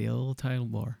 yeah, the old tidal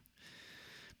bore.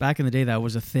 Back in the day, that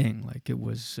was a thing. Like, it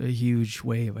was a huge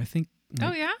wave. I think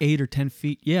 8 or 10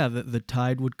 feet. Yeah, the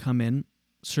tide would come in.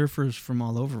 Surfers from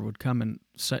all over would come, and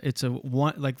so it's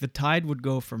the tide would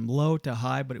go from low to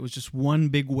high, but it was just one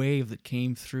big wave that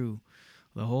came through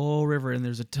the whole river. And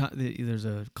there's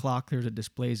a clock there that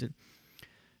displays it.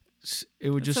 It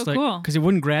would That's just so cool. because it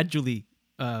wouldn't gradually,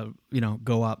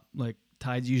 go up like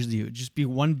tides usually do. It would just be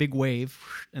one big wave,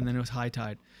 and then it was high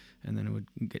tide, and then it would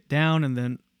get down, and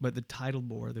then but the tidal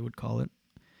bore, they would call it.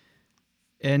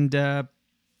 And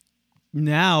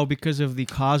now, because of the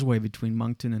causeway between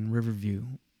Moncton and Riverview,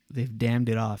 they've dammed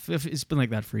it off. It's been like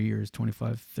that for years,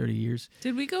 25, 30 years.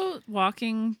 Did we go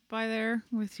walking by there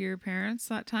with your parents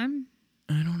that time?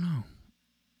 I don't know.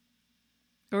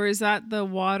 Or is that the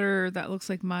water that looks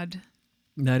like mud?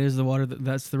 That is the water.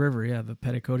 That's the river, yeah, the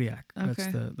Petitcodiac.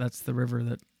 Okay. That's the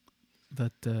river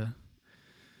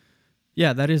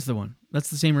yeah, that is the one. That's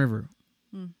the same river.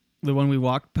 The one we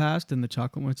walked past and the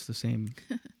chocolate one, it's the same.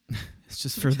 It's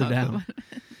just further down.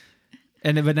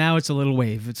 But now it's a little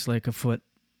wave. It's like a foot.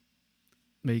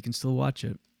 But you can still watch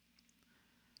it.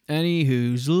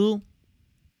 Anywho,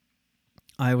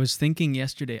 I was thinking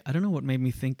yesterday, I don't know what made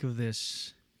me think of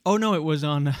this. Oh no, it was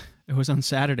on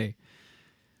Saturday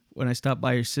when I stopped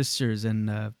by your sister's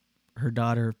and her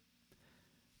daughter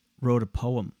wrote a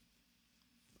poem.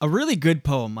 A really good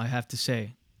poem, I have to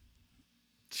say.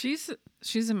 She's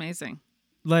amazing.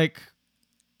 Like,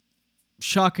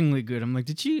 shockingly good. I'm like,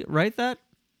 did she write that?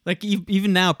 Like,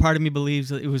 even now, part of me believes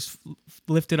that it was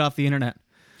lifted off the internet.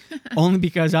 Only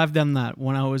because I've done that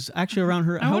when I was actually around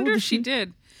her. I wonder if she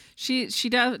did. She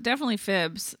definitely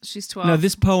fibs. She's 12. No,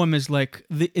 this poem is like,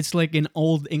 it's like in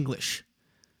Old English.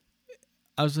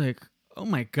 I was like, oh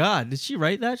my God, did she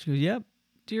write that? She goes, yep.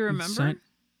 Do you remember?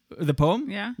 The poem?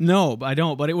 Yeah. No, I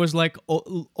don't. But it was like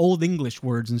Old English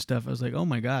words and stuff. I was like, oh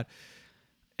my God.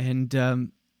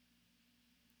 And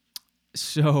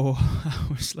so I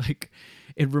was like,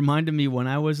 it reminded me when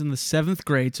I was in the 7th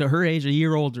grade, so her age, a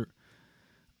year older,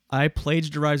 I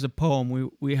plagiarized a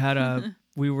poem. We had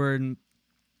we were in,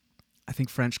 I think,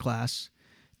 French class,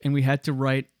 and we had to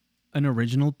write an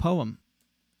original poem.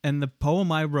 And the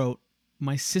poem I wrote,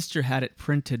 my sister had it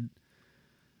printed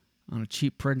on a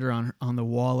cheap printer on the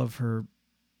wall of her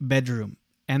bedroom.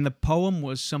 And the poem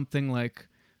was something like,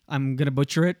 I'm going to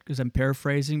butcher it because I'm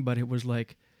paraphrasing, but it was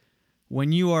like,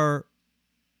 when you are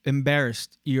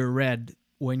embarrassed, you're red.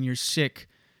 When you're sick,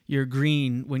 you're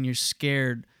green. When you're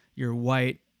scared, you're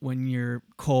white. When you're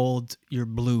cold, you're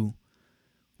blue.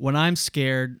 When I'm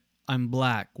scared, I'm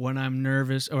black. When I'm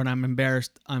nervous or when I'm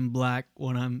embarrassed, I'm black.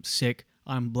 When I'm sick,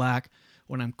 I'm black.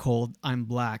 When I'm cold, I'm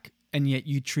black. And yet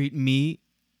you treat me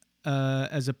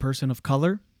as a person of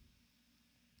color.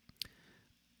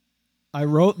 I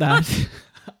wrote that.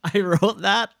 I wrote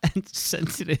that and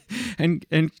sent it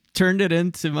and turned it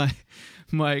into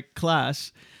my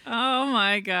class. Oh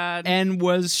my God. And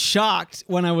was shocked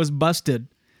when I was busted.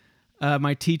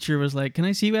 My teacher was like, "Can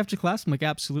I see you after class?" I'm like,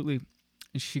 "Absolutely."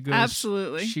 And she goes,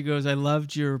 "Absolutely." She goes, "I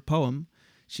loved your poem."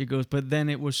 She goes, "But then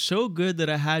it was so good that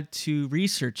I had to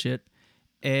research it,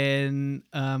 and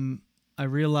I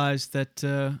realized that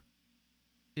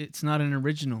it's not an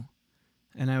original."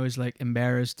 And I was like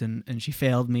embarrassed, and she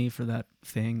failed me for that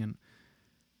thing.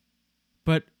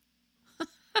 But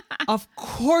of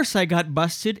course I got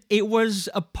busted. It was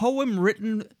a poem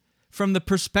written from the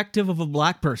perspective of a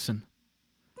black person.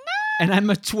 And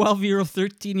I'm a 12-year-old,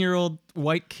 13-year-old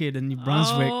white kid in New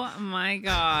Brunswick. Oh my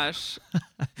gosh.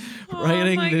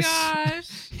 Writing this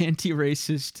gosh.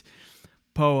 anti-racist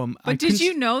poem. But did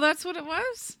you know that's what it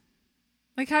was?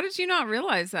 Like, how did you not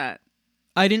realize that?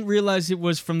 I didn't realize it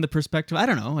was from the perspective. I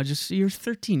don't know. You're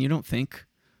 13. You don't think.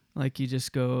 Like, you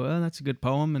just go, "Oh, that's a good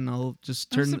poem," and I'll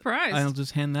just I'm surprised. I'll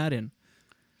just hand that in.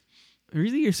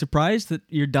 Really? You're surprised that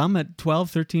you're dumb at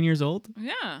 12, 13 years old?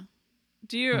 Yeah.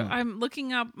 I'm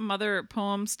looking up mother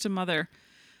poems to mother.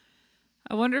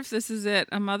 I wonder if this is it.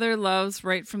 A mother loves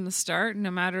right from the start,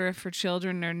 no matter if her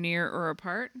children are near or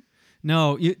apart.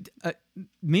 No, you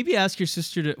maybe ask your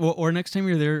sister to, or next time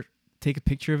you're there, take a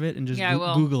picture of it and just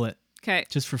Google it. Okay.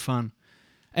 Just for fun.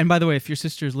 And by the way, if your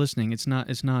sister is listening, it's not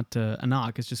a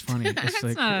knock. It's just funny. It's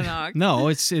like, not a knock. No,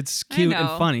 it's cute and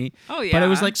funny. Oh yeah. But it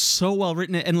was like so well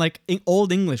written and like in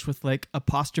Old English with like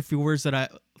apostrophe words that I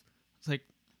was like,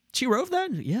 she wrote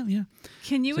that? Yeah.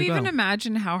 Can you even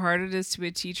imagine how hard it is to be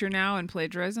a teacher now and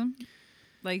plagiarism?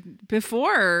 Like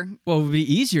before. Well, it would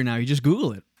be easier now. You just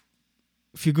Google it.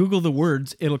 If you Google the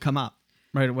words, it'll come up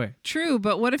right away. True,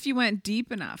 but what if you went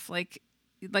deep enough? Like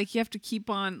you have to keep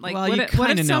on. Like, well, what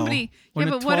if somebody? Yeah,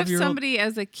 but what if somebody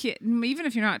as a kid, even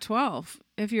if you're not 12,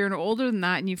 if you're older than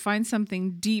that and you find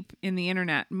something deep in the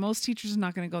internet, most teachers are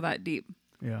not going to go that deep.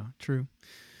 Yeah, true.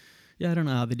 Yeah, I don't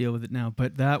know how they deal with it now,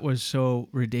 but that was so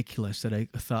ridiculous that I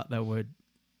thought I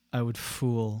would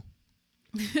fool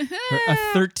a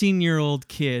 13-year-old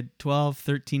kid, 12,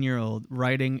 13-year-old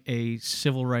writing a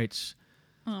civil rights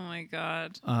oh my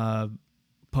God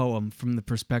poem from the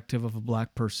perspective of a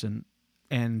black person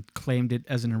and claimed it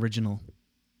as an original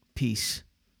piece.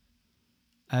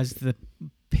 As the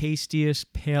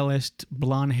pastiest, palest,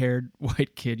 blonde-haired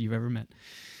white kid you've ever met.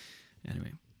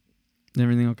 Anyway,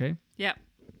 everything okay? Yep.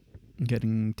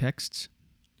 Getting texts?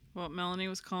 Well, Melanie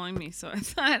was calling me, so I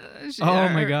thought.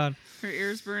 My God. Her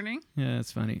ear's burning. Yeah,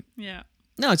 it's funny. Yeah.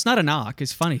 No, it's not a knock.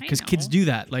 It's funny because kids do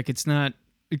that. Like, it's not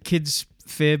kids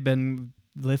fib and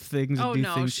lift things and do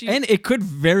things. And it could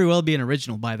very well be an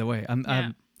original, by the way.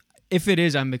 If it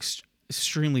is, I'm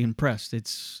extremely impressed.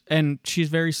 And she's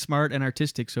very smart and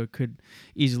artistic, so it could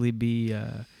easily be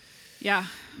be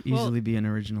an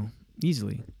original.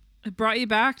 Easily. It brought you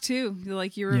back too.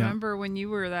 Like you remember when you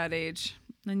were that age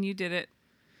and you did it.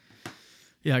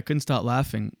 Yeah, I couldn't stop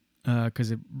laughing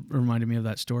because it reminded me of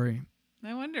that story.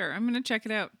 I wonder. I'm going to check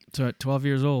it out. So at 12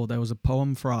 years old, I was a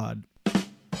poem fraud.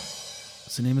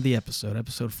 That's the name of the episode.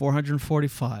 Episode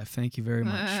 445. Thank you very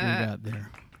much. We got there.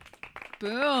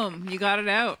 Boom. You got it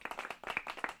out.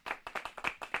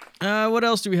 What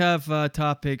else do we have?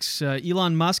 Topics.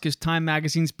 Elon Musk is Time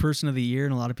Magazine's Person of the Year,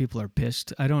 and a lot of people are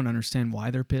pissed. I don't understand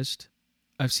why they're pissed.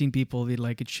 I've seen people be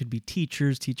like, it should be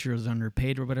teachers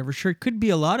underpaid or whatever. Sure, it could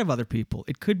be a lot of other people.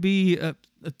 It could be a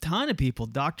ton of people.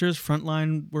 Doctors,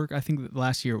 frontline work. I think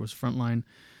last year it was frontline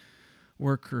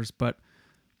workers. But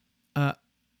how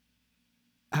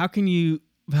can you...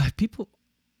 People...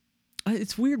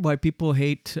 It's weird why people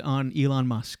hate on Elon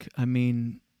Musk. I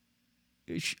mean...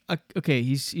 Okay,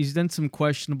 he's done some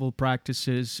questionable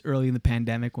practices early in the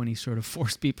pandemic when he sort of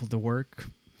forced people to work.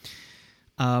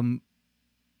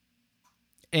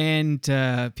 And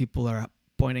people are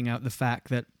pointing out the fact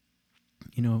that,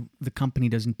 the company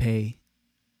doesn't pay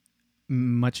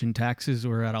much in taxes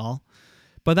or at all.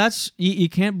 But that's you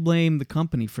can't blame the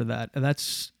company for that.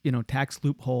 That's, tax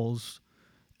loopholes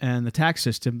and the tax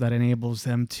system that enables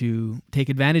them to take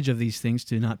advantage of these things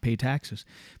to not pay taxes.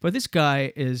 But this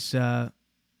guy is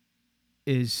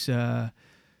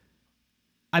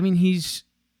he's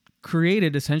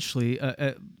created essentially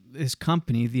his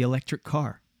company, the electric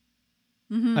car.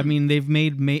 Mm-hmm. I mean, they've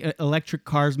made electric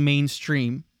cars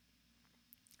mainstream,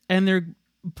 and they're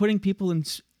putting people in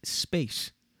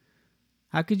space.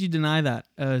 How could you deny that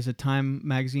as a Time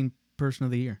Magazine Person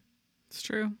of the Year? It's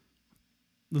true.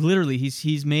 Literally,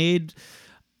 he's made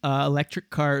electric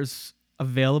cars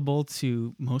available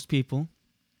to most people,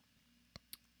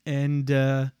 and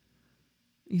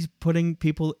he's putting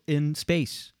people in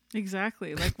space.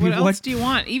 Exactly. Like, what else do you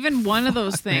want? Even one of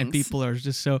those things. Man, people are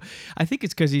just so... I think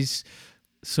it's because he's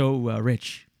so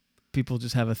rich. People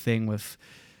just have a thing with...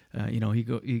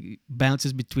 he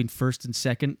bounces between first and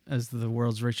second as the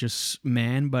world's richest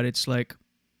man, but it's like...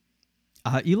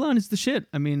 Elon is the shit.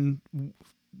 I mean...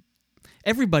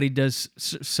 Everybody does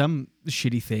some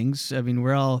shitty things. I mean,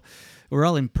 we're all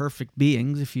imperfect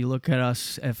beings. If you look at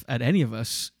us, at any of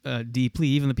us, deeply,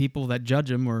 even the people that judge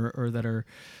them or that are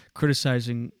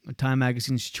criticizing Time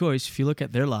Magazine's choice, if you look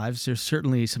at their lives, there's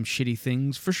certainly some shitty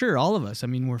things for sure. All of us. I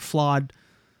mean, we're flawed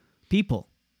people.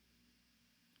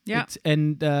 Yeah.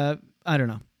 I don't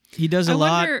know. He does a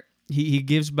lot. He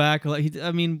gives back a lot.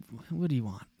 What do you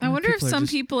want? I wonder if some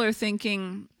people are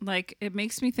thinking, like, it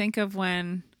makes me think of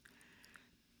when...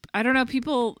 I don't know.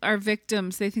 People are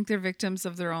victims. They think they're victims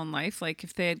of their own life. Like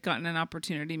if they had gotten an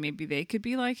opportunity, maybe they could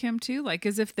be like him too. Like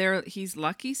as if he's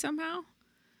lucky somehow.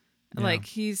 Yeah. Like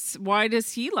why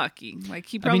does he lucky? Like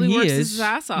he probably works his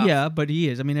ass off. Yeah, but he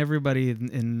is. I mean, everybody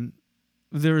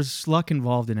there's luck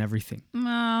involved in everything.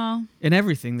 No. In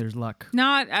everything, there's luck.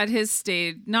 Not at his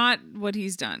stage. Not what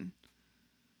he's done.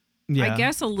 Yeah. I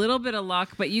guess a little bit of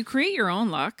luck, but you create your own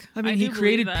luck. I mean, he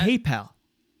created PayPal.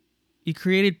 He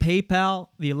created PayPal,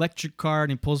 the electric car,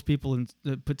 and he puts people in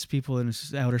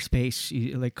outer space.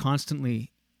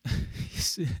 Constantly.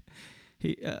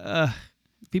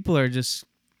 People are just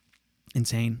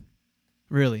insane,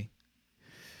 really.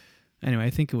 Anyway,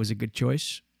 I think it was a good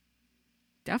choice.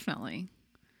 Definitely,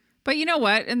 but you know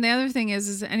what? And the other thing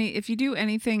is if you do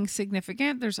anything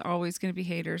significant, there's always going to be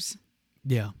haters.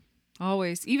 Yeah,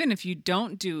 always. Even if you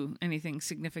don't do anything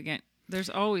significant. There's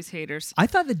always haters. I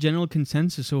thought the general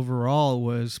consensus overall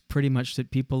was pretty much that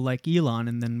people like Elon,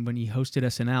 and then when he hosted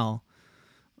SNL,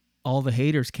 all the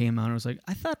haters came out. I was like,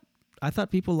 I thought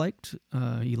people liked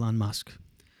Elon Musk.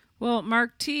 Well,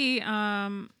 Mark T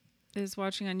is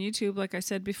watching on YouTube. Like I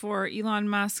said before, Elon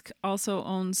Musk also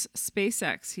owns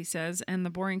SpaceX, he says, and The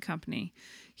Boring Company.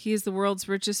 He is the world's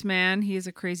richest man. He is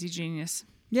a crazy genius.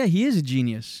 Yeah, he is a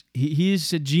genius. He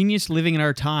is a genius living in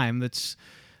our time.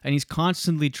 And he's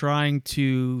constantly trying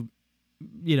to,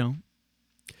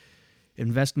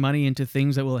 invest money into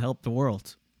things that will help the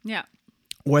world. Yeah.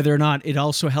 Whether or not it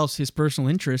also helps his personal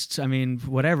interests, I mean,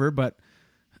 whatever, but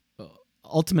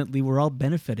ultimately we're all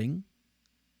benefiting.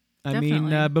 Definitely. I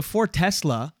mean, before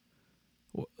Tesla,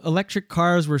 electric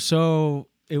cars were so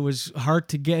hard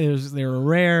to get. They were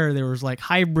rare. There was like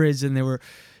hybrids, and they were,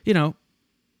 and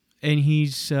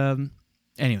he's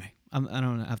anyway. I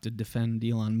don't have to defend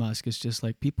Elon Musk. It's just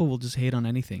like people will just hate on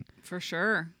anything. For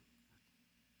sure.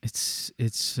 It's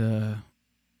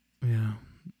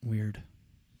weird.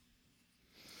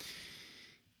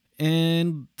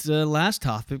 And last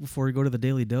topic before we go to the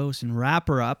Daily Dose and wrap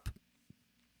her up.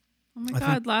 Oh my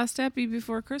God, last epi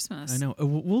before Christmas. I know.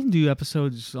 We'll do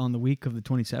episodes on the week of the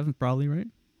 27th probably, right?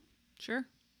 Sure.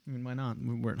 I mean, why not?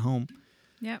 We're at home.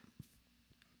 Yep.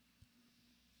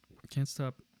 Can't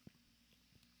stop.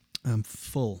 I'm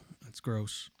full. That's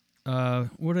gross.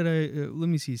 What did I... let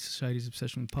me see. Society's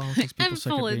obsession with politics. I'm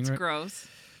full. It's gross.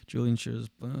 Julian shares...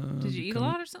 Did you eat a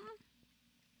lot or something?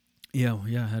 Yeah,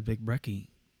 I had Big Brekkie.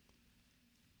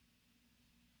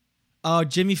 Oh,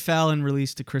 Jimmy Fallon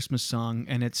released a Christmas song,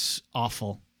 and it's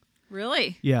awful.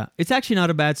 Really? Yeah. It's actually not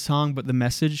a bad song, but the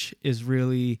message is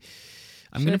really...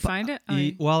 Should I find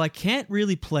it? Well, I can't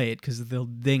really play it because they'll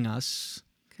ding us.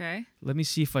 Okay. Let me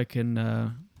see if I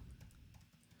can...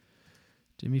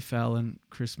 Jimmy Fallon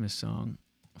Christmas song.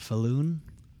 Falloon?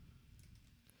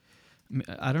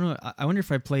 I don't know. I wonder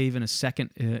if I play even a second,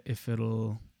 if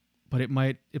it'll... But it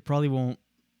might... It probably won't...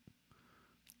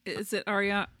 Is it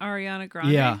Ariana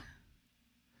Grande? Yeah.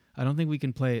 I don't think we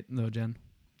can play it, though, Jen.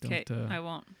 Okay, I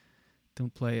won't.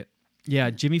 Don't play it. Yeah,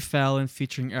 Jimmy Fallon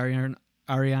featuring Ariana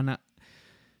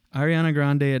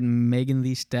Grande and Megan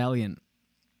Thee Stallion.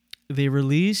 They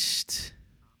released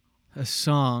a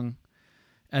song,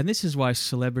 and this is why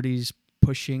celebrities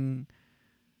pushing...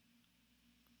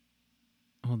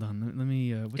 Hold on, let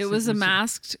me... it was a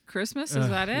masked Christmas, is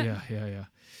that it? Yeah.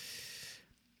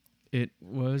 It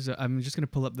was... I'm just going to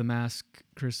pull up the Mask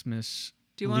Christmas.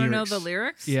 Do you want to know the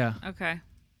lyrics? Yeah. Okay.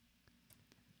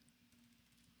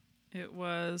 It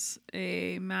was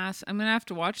a mask... I'm going to have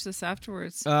to watch this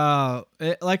afterwards.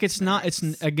 It's not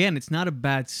a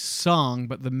bad song,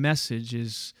 but the message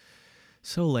is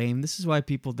so lame. This is why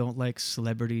people don't like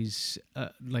celebrities.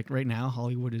 Like right now,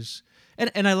 Hollywood is...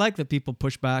 And I like that people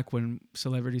push back when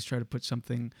celebrities try to put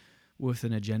something with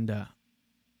an agenda.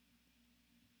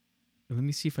 Let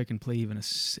me see if I can play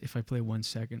if I play 1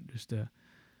 second, just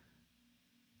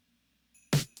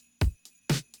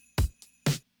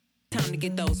Time to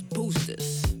get those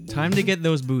boosters. Time to get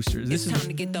those boosters. It's time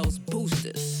to get those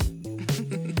boosters.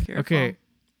 Okay.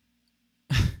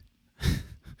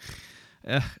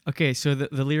 Okay, so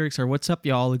the lyrics are, "What's up,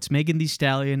 y'all? It's Megan Thee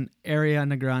Stallion,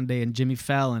 Ariana Grande, and Jimmy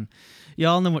Fallon.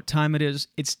 Y'all know what time it is.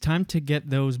 It's time to get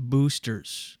those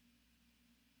boosters."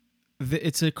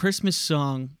 It's a Christmas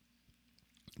song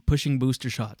pushing booster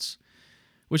shots,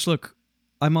 which, look,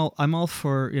 I'm all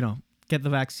for, get the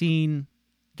vaccine,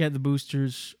 get the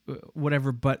boosters,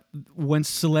 whatever. But when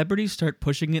celebrities start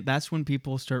pushing it, that's when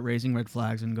people start raising red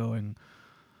flags and going,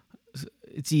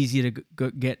 it's easy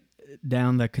to get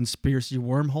down the conspiracy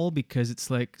wormhole because it's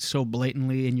like so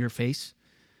blatantly in your face.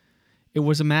 It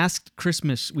was a masked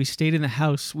Christmas. We stayed in the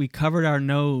house. We covered our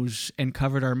nose and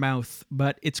covered our mouth.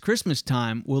 But it's Christmas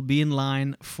time. We'll be in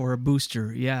line for a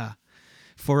booster. Yeah,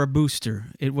 for a booster.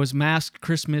 It was masked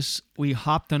Christmas. We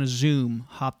hopped on a Zoom.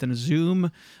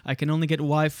 I can only get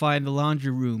Wi-Fi in the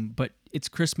laundry room. But it's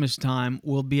Christmas time.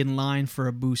 We'll be in line for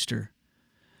a booster.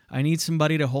 I need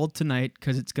somebody to hold tonight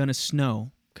because it's going to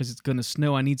snow.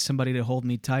 I need somebody to hold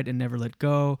me tight and never let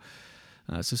go.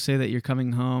 So say that you're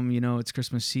coming home. It's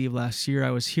Christmas Eve. Last year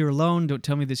I was here alone. Don't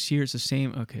tell me this year it's the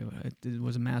same. Okay, it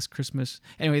was a masked Christmas.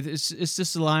 Anyway, it's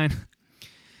just a line.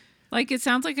 Like, it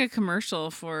sounds like a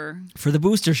commercial for the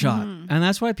booster shot. Mm-hmm. And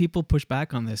that's why people push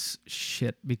back on this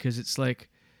shit, because it's like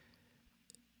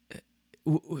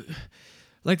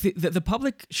the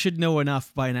public should know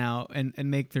enough by now and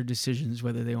make their decisions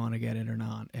whether they want to get it or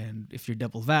not. And if you're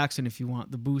double vaxxed and if you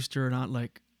want the booster or not,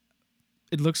 like,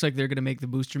 it looks like they're going to make the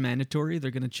booster mandatory.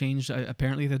 They're going to change,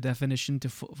 apparently, the definition to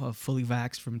fully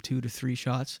vaxxed from 2 to 3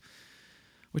 shots,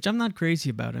 which I'm not crazy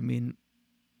about. I mean,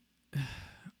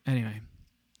 anyway.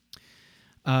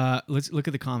 Let's look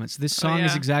at the comments. This song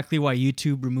is exactly why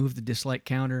YouTube removed the dislike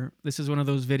counter. This is one of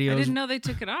those videos. I didn't know they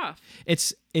took it off.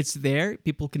 It's there.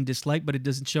 People can dislike, but it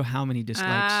doesn't show how many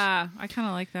dislikes. I kind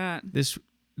of like that.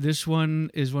 This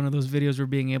one is one of those videos where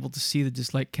being able to see the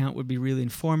dislike count would be really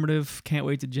informative. Can't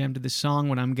wait to jam to this song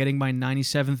when I'm getting my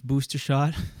 97th booster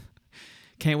shot.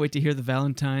 Can't wait to hear the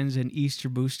Valentine's and Easter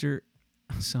booster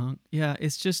song. Yeah,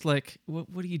 it's just like, what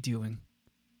are you doing?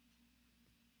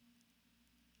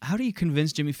 How do you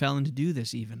convince Jimmy Fallon to do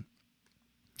this even?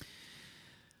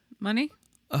 Money?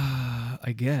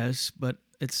 I guess, but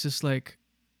it's just like,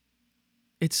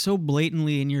 it's so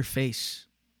blatantly in your face.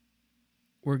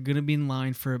 we're gonna be in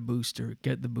line for a booster.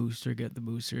 Get the booster. Get the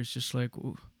booster. It's just like,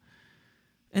 ooh.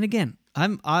 And again,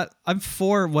 I'm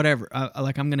for whatever.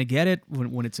 Like I'm gonna get it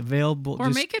when it's available. Or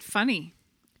make it funny.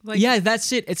 Like, yeah,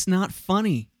 that's it. It's not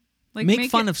funny. Like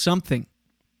make fun of something.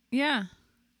 Yeah.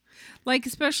 Like,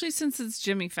 especially since it's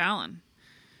Jimmy Fallon.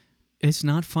 It's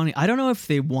not funny. I don't know if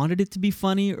they wanted it to be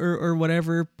funny or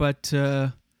whatever, but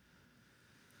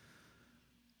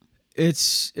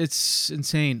it's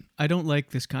insane. I don't like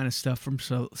this kind of stuff from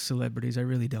celebrities. I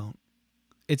really don't.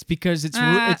 It's because it's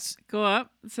go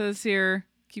up. It says here,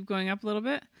 keep going up a little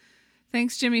bit.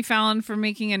 Thanks, Jimmy Fallon, for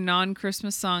making a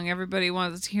non-Christmas song. Everybody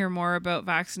wants to hear more about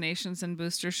vaccinations and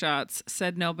booster shots.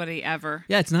 Said nobody ever.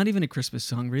 Yeah, it's not even a Christmas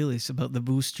song, really. It's about the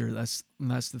booster. That's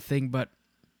the thing. But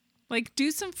like, do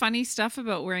some funny stuff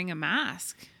about wearing a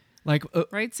mask. Like,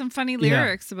 write some funny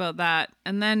lyrics about that,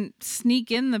 and then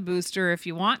sneak in the booster if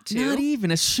you want to. Not even.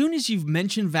 As soon as you've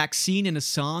mentioned vaccine in a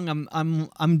song,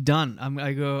 I'm done.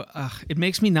 I go. It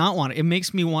makes me not want it. It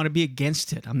makes me want to be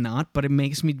against it. I'm not, but it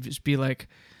makes me just be like.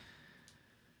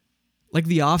 Like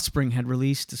The Offspring had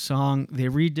released a song. They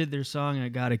redid their song, I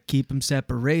Gotta Keep Them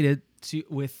Separated,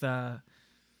 with Gotta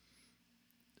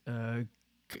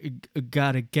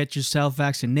Get Yourself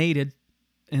Vaccinated.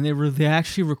 And they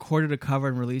actually recorded a cover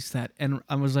and released that. And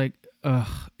I was like,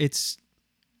 ugh, it's...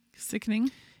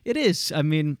 sickening. It is. I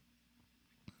mean,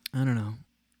 I don't know.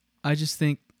 I just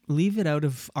think leave it out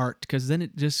of art, because then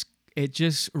it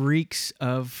just reeks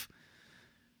of...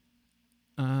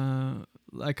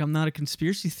 Like, I'm not a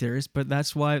conspiracy theorist, but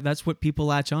that's what people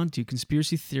latch onto.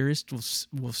 Conspiracy theorists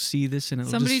will see this and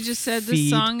it'll somebody just said this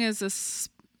song is a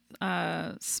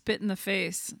spit in the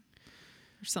face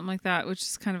or something like that, which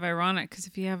is kind of ironic because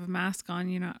if you have a mask on,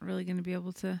 you're not really going to be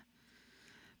able to.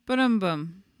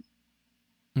 Boom.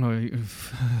 Oh,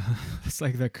 it's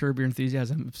like the Curb Your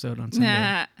Enthusiasm episode on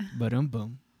Sunday.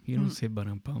 Boom. You don't say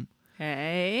boom.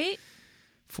 Hey.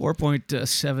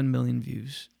 4.7 million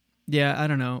views. Yeah, I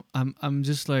don't know. I'm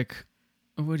just like,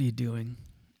 what are you doing?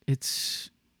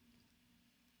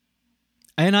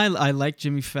 And I like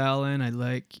Jimmy Fallon. I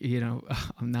like,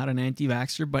 I'm not an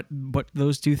anti-vaxxer, but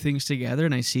those two things together,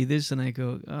 and I see this and I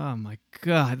go, oh my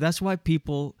God, that's why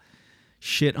people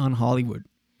shit on Hollywood.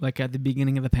 Like at the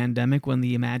beginning of the pandemic when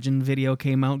the Imagine video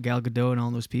came out, Gal Gadot and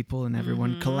all those people, and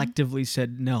everyone collectively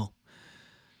said no.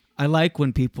 I like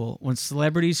when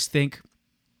celebrities think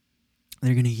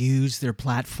they're going to use their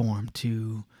platform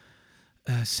to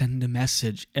send a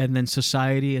message, and then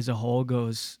society as a whole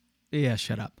goes, yeah,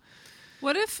 shut up.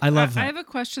 What if... I love that. I have a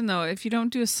question, though. If you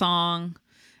don't do a song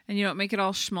and you don't make it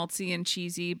all schmaltzy and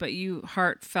cheesy, but you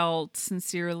heartfelt,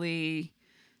 sincerely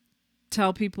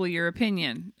tell people your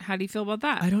opinion, how do you feel about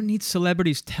that? I don't need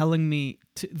celebrities telling me...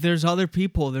 There's other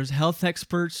people. There's health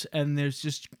experts, and there's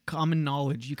just common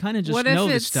knowledge. You kind of just know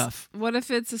this stuff. What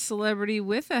if it's a celebrity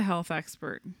with a health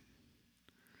expert?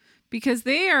 Because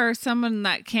they are someone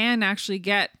that can actually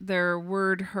get their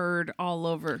word heard all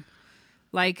over.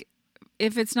 Like,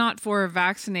 if it's not for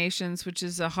vaccinations, which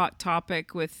is a hot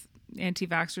topic with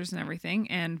anti-vaxxers and everything,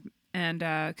 and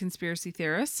conspiracy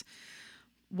theorists,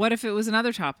 what if it was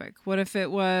another topic? What if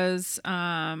it was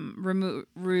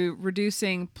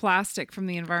reducing plastic from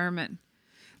the environment?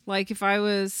 Like, if I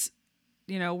was,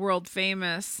 world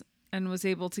famous and was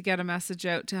able to get a message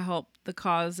out to help the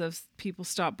cause of people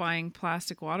stop buying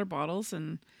plastic water bottles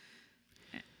and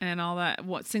all that,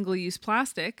 single-use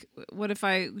plastic. What if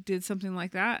I did something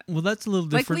like that? Well, that's a little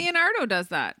different. Like Leonardo does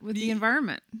that with the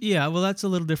environment. Yeah, well, that's a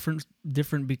little different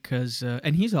because,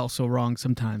 and he's also wrong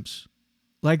sometimes.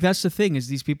 Like, that's the thing, is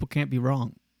these people can't be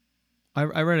wrong.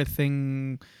 I read a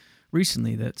thing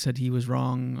recently that said he was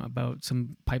wrong about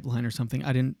some pipeline or something.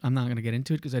 I'm not going to get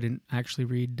into it because I didn't actually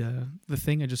read the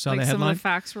thing. I just saw the headline. Some of the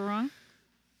facts were wrong?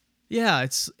 Yeah,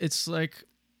 it's like,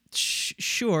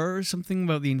 sure, something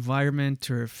about the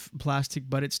environment or plastic,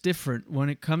 but it's different when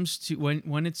it comes to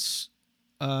when it's,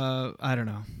 I don't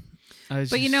know.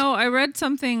 I read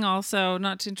something also,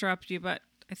 not to interrupt you, but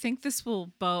I think this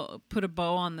will put a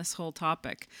bow on this whole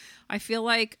topic. I feel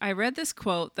like I read this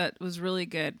quote that was really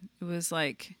good. It was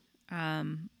like,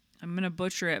 I'm going to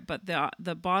butcher it, but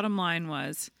the bottom line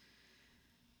was,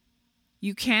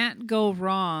 you can't go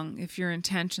wrong if your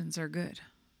intentions are good.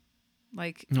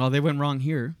 Like, well, they went wrong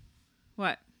here.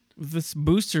 What? This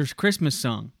Booster's Christmas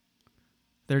song.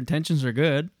 Their intentions are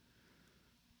good,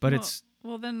 but it's...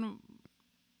 Well, then...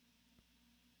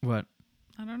 What?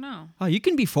 I don't know. Oh, you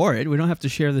can be for it. We don't have to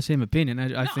share the same opinion.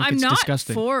 I think it's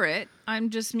disgusting. I'm not for it. I'm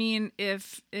just mean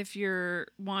if you're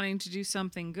wanting to do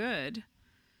something good...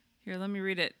 Here, let me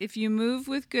read it. If you move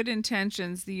with good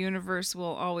intentions, the universe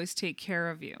will always take care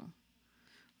of you.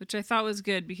 Which I thought was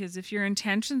good, because if your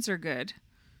intentions are good,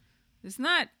 It's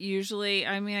not usually.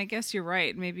 I mean, I guess you're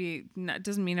right. Maybe it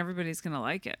doesn't mean everybody's going to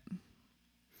like it.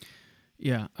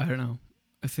 Yeah, I don't know.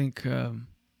 I think I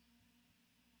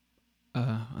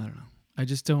don't know. I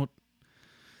just don't.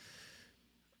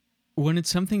 When it's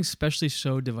something especially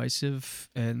so divisive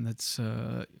and that's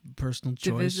personal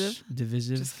choice,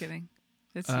 divisive. Just kidding.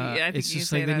 I think it's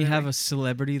just like then you have a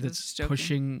celebrity that's joking.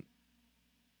 pushing.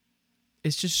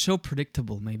 It's just so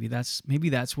predictable. Maybe that's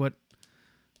what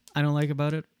I don't like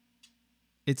about it.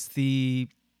 It's the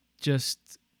just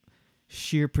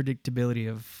sheer predictability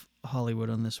of Hollywood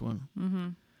on this one. Mm-hmm.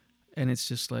 And it's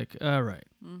just like, all right.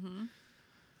 Mm-hmm.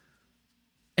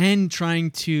 And trying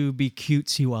to be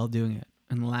cutesy while doing it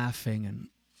and laughing. And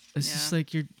it's just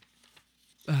like you're...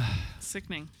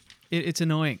 sickening. It's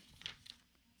annoying.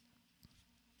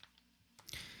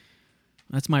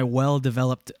 That's my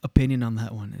well-developed opinion on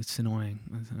that one. It's annoying.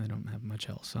 I don't have much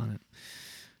else on it.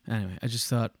 Anyway, I just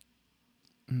thought,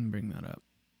 bring that up.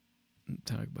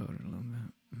 Talk about it a little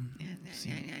bit.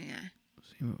 See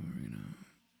what we're gonna...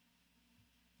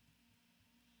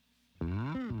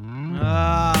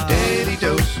 Daily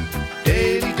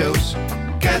dose,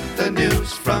 get the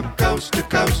news from coast to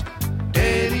coast.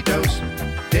 Daily dose,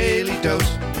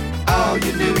 all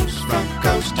your news from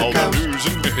coast to coast. All the news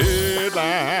and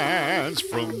headlines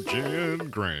from Jen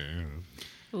Grant.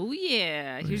 Oh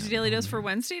yeah, here's your Daily Dose for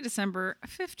Wednesday, December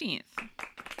 15th.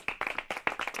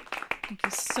 Thank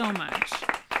you so much.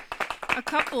 A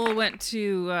couple went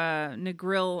to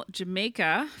Negril,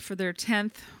 Jamaica for their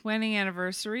 10th wedding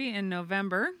anniversary in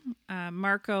November,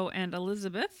 Marco and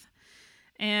Elizabeth.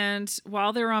 And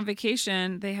while they were on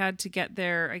vacation, they had to get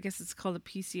their, I guess it's called a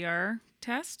PCR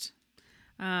test.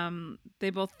 They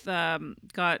both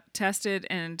got tested,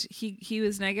 and he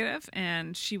was negative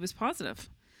and she was positive.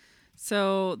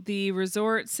 So the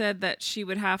resort said that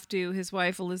his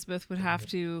wife Elizabeth would have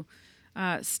to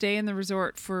stay in the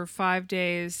resort for 5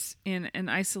 days in an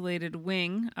isolated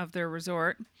wing of their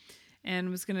resort, and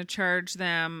was going to charge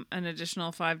them an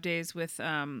additional 5 days with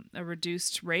a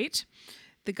reduced rate.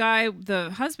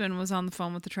 The husband was on the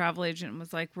phone with the travel agent and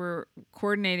was like, we're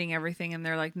coordinating everything. And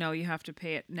they're like, no, you have to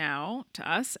pay it now to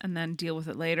us and then deal with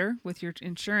it later with your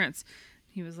insurance.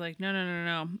 He was like,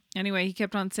 no. Anyway, he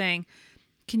kept on saying,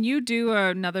 can you do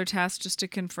another test just to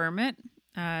confirm it?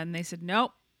 And they said,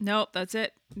 nope, that's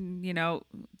it.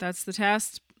 That's the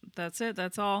test. That's it.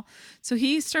 That's all. So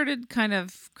he started kind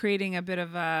of creating a bit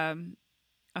of a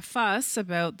fuss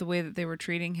about the way that they were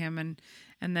treating him and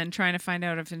then trying to find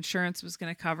out if insurance was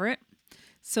going to cover it.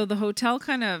 So the hotel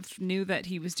kind of knew that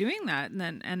he was doing that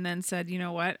and then said, you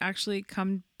know what, actually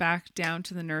come back down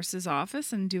to the nurse's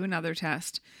office and do another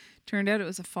test. Turned out it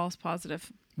was a false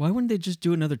positive. Why wouldn't they just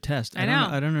do another test? I know.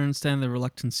 I don't understand the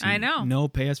reluctancy. I know. No,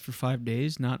 pay us for 5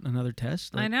 days, not another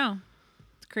test. I know.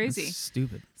 It's crazy. That's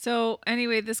stupid. So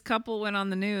anyway, this couple went on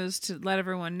the news to let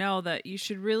everyone know that you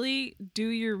should really do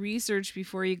your research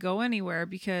before you go anywhere,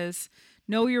 because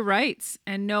know your rights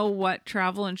and know what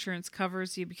travel insurance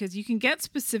covers you, because you can get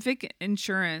specific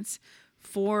insurance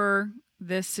for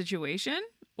this situation,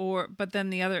 but then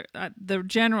the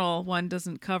general one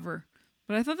doesn't cover.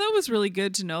 But I thought that was really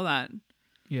good to know that.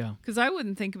 Yeah. Because I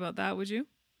wouldn't think about that, would you?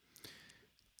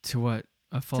 To what?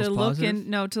 A false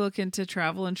positive? To look into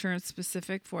travel insurance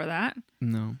specific for that.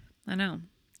 No. I know.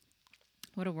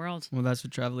 What a world. Well, that's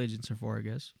what travel agents are for, I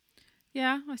guess.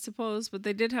 Yeah, I suppose. But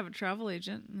they did have a travel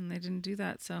agent and they didn't do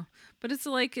that. So, but it's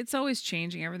always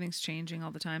changing. Everything's changing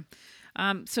all the time.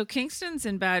 So Kingston's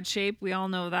in bad shape. We all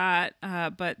know that.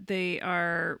 But they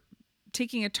are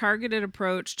taking a targeted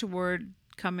approach toward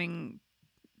coming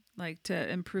to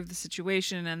improve the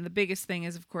situation. And the biggest thing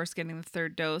is, of course, getting the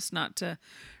third dose, not to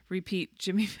repeat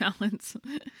Jimmy Fallon's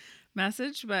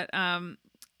message, but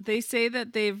they say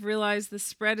that they've realized the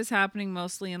spread is happening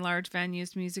mostly in large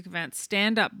venues, music events,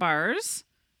 stand-up bars.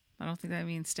 I don't think that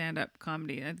means stand-up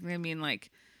comedy. I think they mean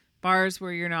bars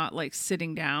where you're not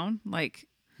sitting down,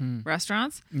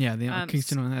 restaurants. Yeah,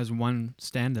 Kingston only has one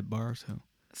stand-up bar, so.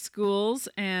 Schools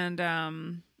and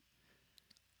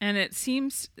it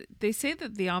seems, they say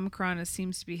that the Omicron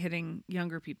seems to be hitting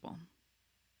younger people.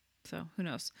 So who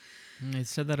knows? They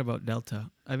said that about Delta.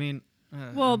 I mean,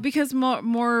 because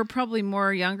probably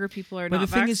more younger people are not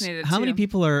vaccinated. How many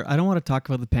people are? I don't want to talk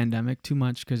about the pandemic too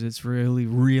much because it's really,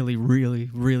 really,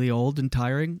 really, really old and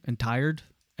tiring and tired,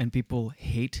 and people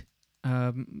hate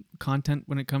content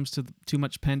when it comes to too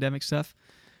much pandemic stuff.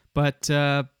 But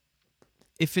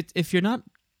if you're not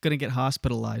going to get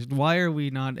hospitalized, why are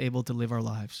we not able to live our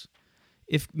lives?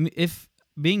 If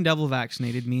being double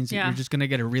vaccinated means that you're just going to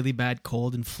get a really bad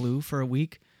cold and flu for a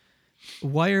week,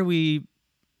 why are we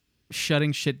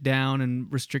shutting shit down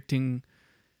and restricting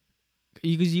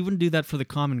Because you wouldn't do that for the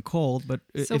common cold, but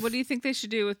So what do you think they should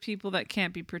do with people that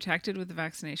can't be protected with the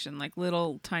vaccination, like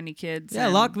little tiny kids? Yeah,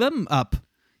 lock them up.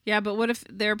 Yeah, but what if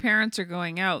their parents are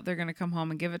going out? They're going to come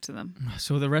home and give it to them.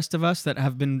 So the rest of us that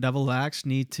have been double vaxxed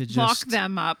need to just lock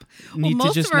them up. Need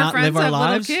most to just of our not friends live our have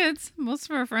lives. Little kids. Most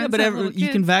of our friends. Yeah, but have little you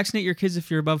kids. can vaccinate your kids if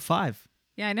you're above 5.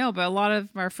 Yeah, I know, but a lot of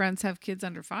our friends have kids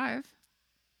under 5.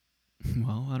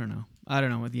 Well, I don't know. I don't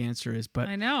know what the answer is, but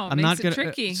I know, it I'm makes not it gonna.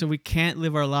 tricky. So we can't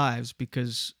live our lives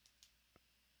because.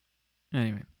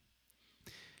 Anyway.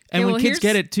 And when kids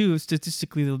get it too,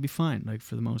 statistically they'll be fine, like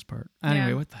for the most part. Anyway,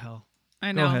 Yeah. what the hell?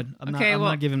 I know. Go ahead. I'm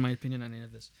not giving my opinion on any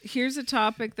of this. Here's a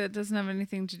topic that doesn't have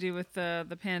anything to do with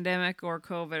the pandemic or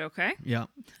COVID, okay? Yeah.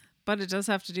 But it does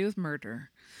have to do with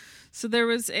murder. So there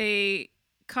was a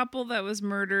couple that was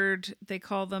murdered. They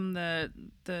call them the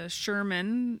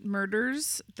Sherman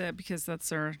murders, because that's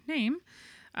their name.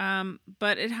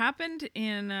 But it happened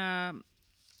in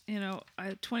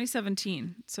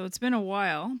 2017. So it's been a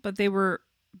while, but they were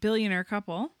a billionaire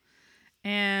couple.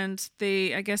 And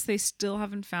I guess they still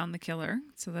haven't found the killer.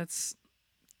 So that's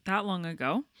that long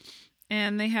ago.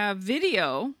 And they have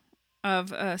video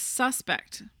of a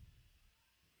suspect.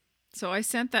 So I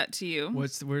sent that to you. Where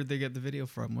did they get the video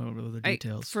from? What were the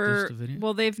details? Just the video?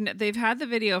 Well, they've had the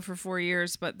video for 4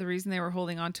 years, but the reason they were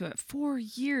holding on to it 4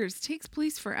 years takes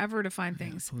police forever to find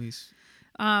things. Police.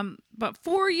 But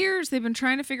 4 years they've been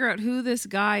trying to figure out who this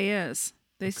guy is.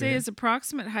 They say his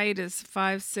approximate height is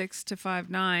 5'6" to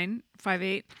 5'9",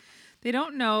 5'8". They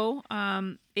don't know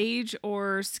age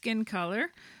or skin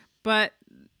color, but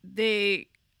they're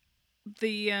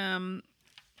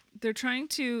trying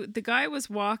to. The guy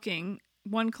was walking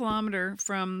 1 kilometer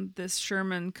from this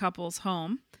Sherman couple's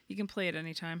home. You can play it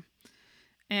anytime,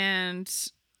 and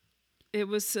it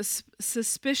was a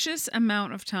suspicious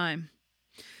amount of time.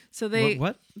 So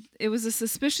what? It was a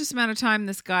suspicious amount of time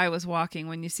this guy was walking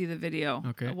when you see the video.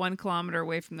 Okay. 1 kilometer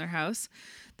away from their house.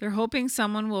 They're hoping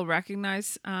someone will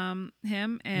recognize him.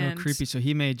 And creepy. So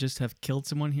he may just have killed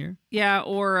someone here? Yeah,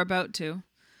 or about to.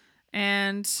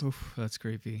 And oof, that's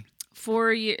creepy.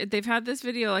 4 years. They've had this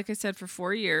video, like I said, for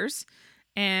 4 years.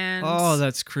 And oh,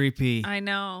 that's creepy. I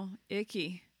know.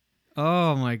 Icky.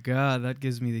 Oh my God, that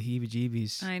gives me the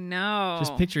heebie-jeebies. I know.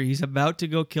 Just picture, he's about to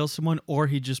go kill someone, or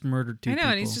he just murdered 2 people. I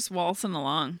know, and he's just waltzing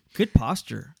along. Good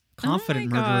posture. Confident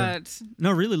murderer. God.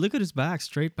 No, really, look at his back,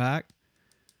 straight back.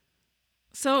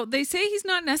 So they say he's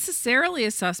not necessarily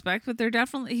a suspect, but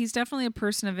he's definitely a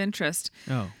person of interest.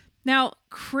 Oh. Now,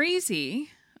 crazy.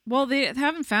 Well, they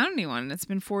haven't found anyone. It's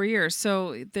been 4 years,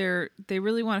 so they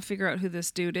really want to figure out who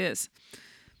this dude is.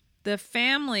 The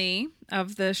family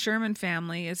of the Sherman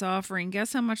family is offering,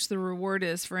 guess how much the reward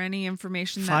is for any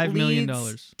information that $5 million.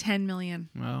 $10 million.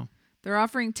 Wow. They're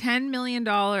offering $10 million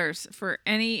for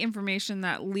any information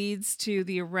that leads to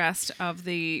the arrest of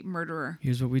the murderer.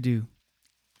 Here's what we do.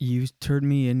 You turn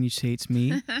me in, you say it's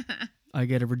me. I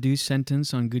get a reduced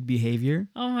sentence on good behavior.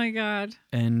 Oh my God.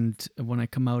 And when I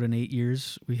come out in 8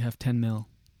 years, we have 10 mil.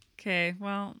 Okay,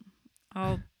 well,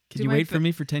 I'll Can you wait for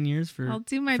me for 10 years? I'll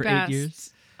do my for best. 8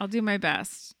 years? I'll do my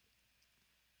best.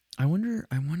 I wonder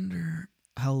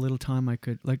how little time I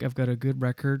could, like, I've got a good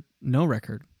record, no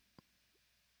record.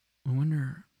 I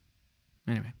wonder,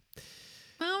 anyway.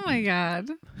 Oh my God.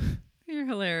 You're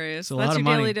hilarious. It's a That's lot your of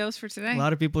money. daily dose for today. A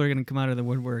lot of people are going to come out of the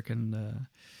woodwork and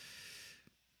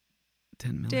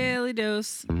 10 million. Daily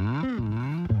dose.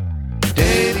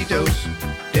 Daily dose,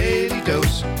 daily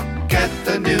dose. Get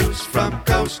the news from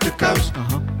coast to coast.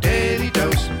 Daily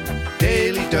dose,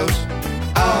 daily dose.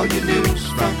 All your news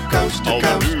from coast to All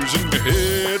coast. the news and the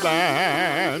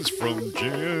headlines from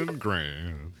Jen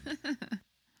Grant.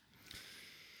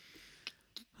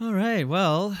 All right,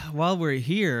 well, while we're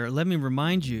here, let me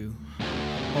remind you.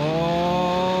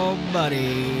 Oh,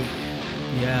 buddy.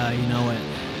 Yeah, you know it.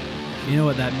 You know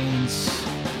what that means.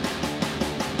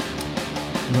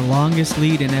 The longest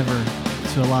lead-in ever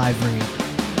to a live read.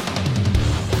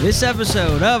 This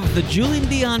episode of The Julian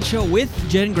Dion Show with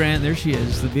Jen Grant, there she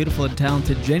is, the beautiful and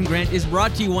talented Jen Grant, is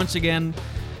brought to you once again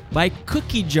by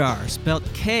Cookie Jar, spelled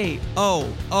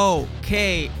K-O-O-K-I.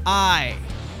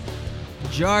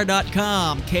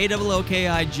 Jar.com,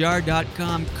 K-O-O-K-I,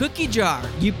 jar.com. Cookie Jar,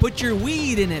 you put your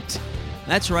weed in it.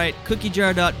 That's right,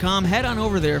 cookiejar.com. Head on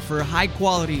over there for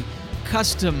high-quality,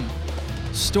 custom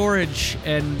storage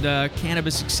and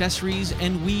cannabis accessories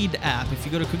and weed app. If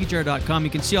you go to cookiejar.com, you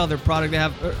can see all their product they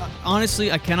have.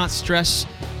 Honestly, I cannot stress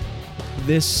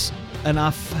this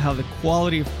enough, how the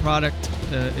quality of product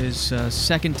is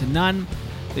second to none.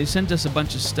 They sent us a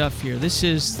bunch of stuff here. This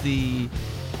is the...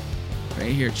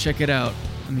 right here, check it out.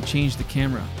 Let me change the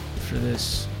camera for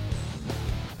this.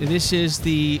 This is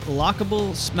the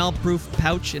lockable, smell-proof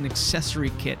pouch and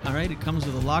accessory kit. All right, it comes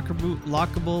with a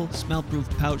lockable, smell-proof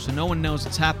pouch, so no one knows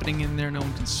what's happening in there. No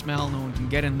one can smell. No one can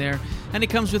get in there. And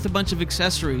it comes with a bunch of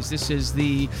accessories. This is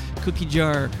the cookie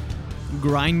jar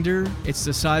grinder. It's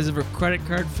the size of a credit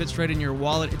card. Fits right in your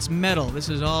wallet. It's metal. This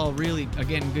is all really,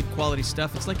 again, good quality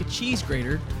stuff. It's like a cheese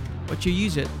grater, but you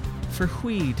use it for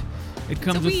weed. It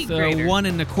comes with 1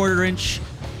 1/4 inch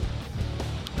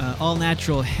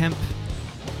all-natural hemp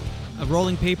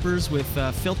rolling papers with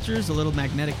filters, a little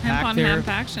magnetic pack on there. hemp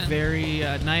action. Very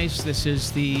nice. This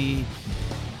is the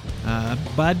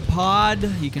Bud Pod.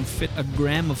 You can fit 1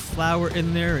 gram of flour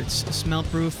in there. It's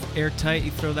smell-proof, airtight.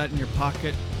 You throw that in your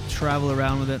pocket, travel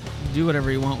around with it, do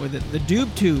whatever you want with it. The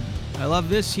Doob Tube. I love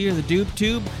this here, the Doob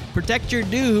Tube. Protect your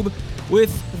doob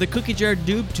with the Cookie Jar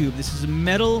Doob Tube. This is a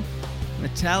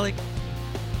metallic.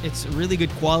 It's really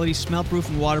good quality, smell-proof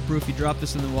and waterproof. You drop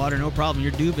this in the water, no problem.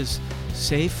 Your doob is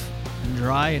safe and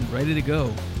dry and ready to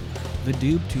go. The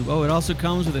Doob Tube. Oh, it also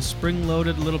comes with a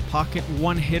spring-loaded little pocket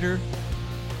one-hitter.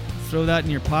 Throw that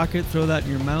in your pocket, throw that in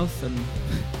your mouth, and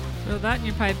throw that in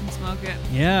your pipe and smoke it.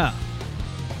 Yeah.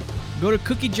 Go to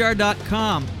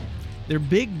cookiejar.com. Their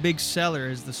big seller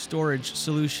is the storage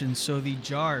solution, so the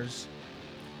jars,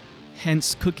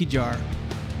 hence Cookie Jar.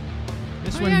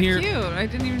 This one here. Cute. I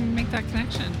didn't even make that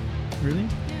connection. Really?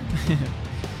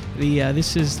 Yeah.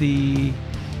 This is the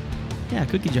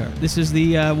Cookie Jar. This is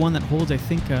the one that holds, I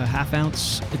think, a ½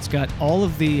 ounce. It's got all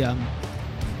of the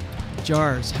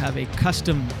jars have a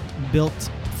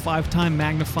custom-built 5-time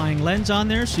magnifying lens on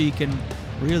there, so you can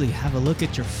really have a look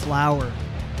at your flour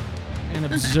and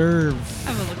observe.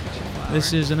 Have a look at your flour.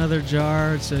 This is another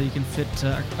jar, so you can fit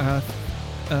a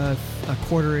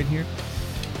quarter in here.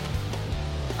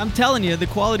 I'm telling you, the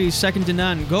quality is second to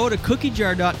none. Go to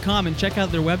cookiejar.com and check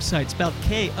out their website, spelled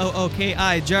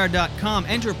KOOKI jar.com.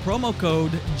 Enter promo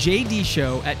code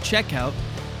JDShow at checkout,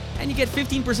 and you get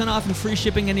 15% off and free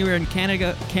shipping anywhere in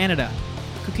Canada.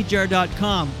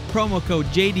 Cookiejar.com, promo code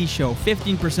JDShow,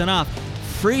 15% off,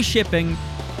 free shipping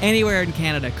anywhere in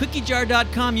Canada.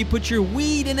 Cookiejar.com, you put your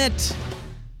weed in it.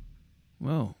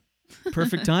 Whoa,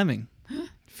 perfect timing.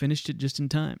 Finished it just in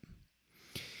time.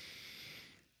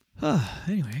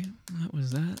 Anyway, that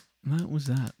was that.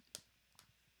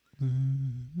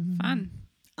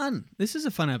 Fun. This is a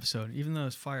fun episode, even though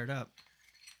it's fired up.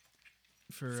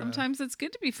 Sometimes it's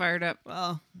good to be fired up.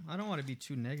 Well, I don't want to be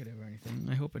too negative or anything.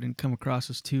 I hope I didn't come across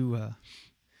as too...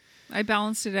 I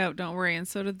balanced it out, don't worry, and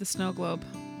so did the snow globe.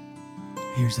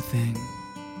 Here's the thing.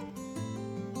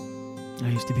 I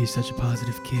used to be such a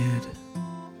positive kid.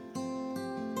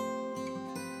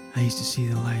 I used to see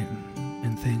the light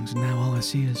and things, and now all I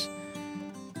see is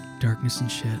darkness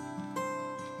and shit.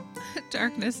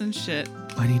 Darkness and shit.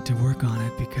 I need to work on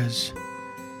it because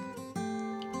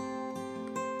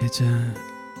it's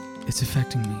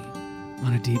affecting me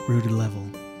on a deep-rooted level.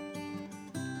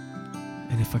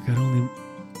 And if I could only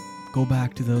go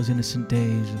back to those innocent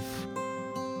days of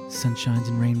sunshines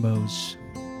and rainbows,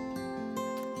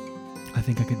 I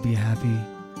think I could be a happy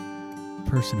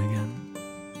person again.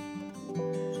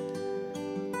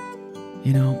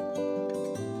 You know,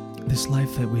 this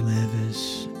life that we live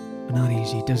is not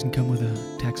easy. It doesn't come with a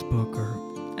textbook or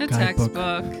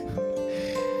guidebook.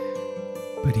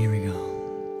 But here we go.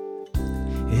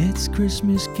 It's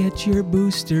Christmas, get your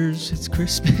boosters. It's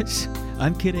Christmas.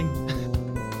 I'm kidding.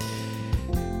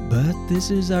 But this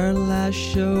is our last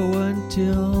show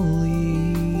until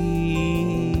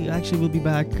Actually, we'll be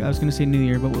back. I was going to say New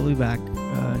Year, but we'll be back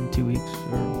in 2 weeks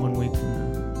or 1 week from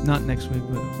now. Not next week,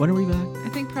 but when are we back? I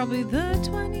think probably the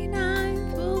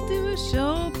 29th. We'll do a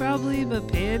show probably, but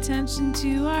pay attention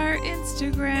to our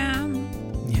Instagram.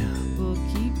 Yeah. We'll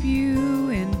keep you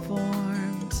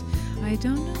informed. I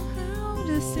don't know how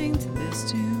to sing to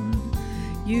this tune.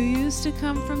 You used to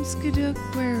come from Skiduk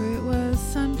where it was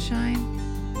sunshine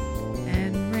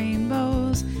and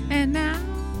rainbows, and now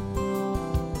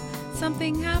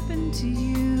something happened to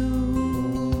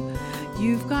you.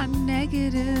 You've gotten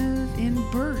negative in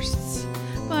bursts,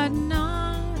 but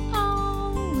not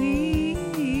always.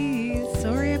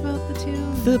 Sorry about the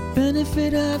tune. The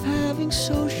benefit of having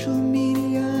social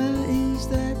media is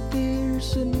that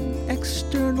there's an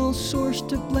external source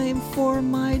to blame for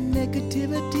my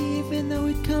negativity, even though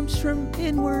it comes from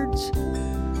inwards.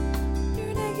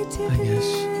 Your negativity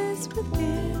is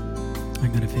within.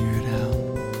 I'm gonna figure it out.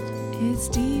 It's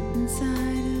deep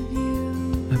inside of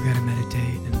you. I've got to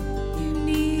meditate. You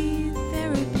need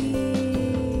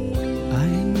therapy. I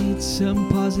need some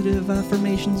positive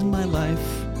affirmations in my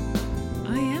life.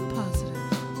 I am positive.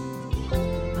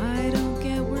 I don't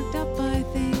get worked up by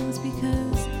things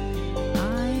because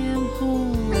I am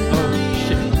whole. Oh,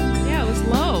 shit.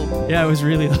 Yeah, it was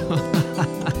really low. I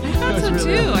thought so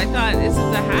too. I thought, is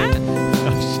it the hat?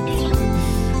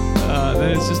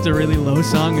 Then it's just a really low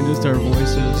song and just our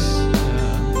voices.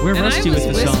 We're and rusty with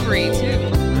the song. I was whispery too. I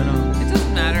know. It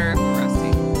doesn't matter if we're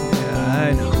rusty. Yeah,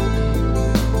 I know.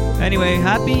 Anyway,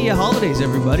 happy holidays,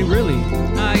 everybody. Really.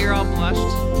 You're all blushed.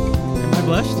 Am I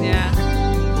blushed? Yeah.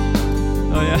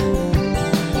 Oh, yeah.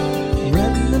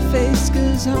 Red in the face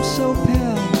because I'm so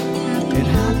pale. It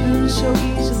happens so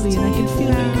easily and I can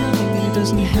feel it coming. And it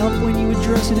doesn't help when you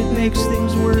address it, it makes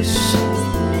things worse.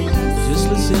 Just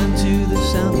listen to the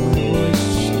sound of my voice.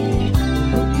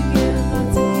 Hope you get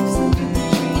lots of gifts under the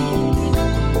tree.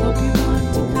 Hope you want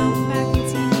to come back and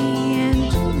see me and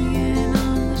Julian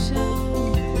on the show.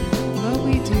 But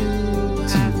we do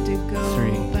have to go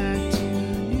back to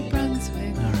New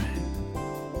Brunswick. All right.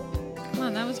 Come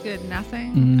on, that was good.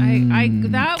 Nothing.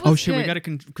 That was Oh shit, good. we gotta.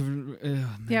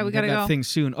 Yeah, we gotta that go. thing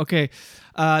soon. Okay,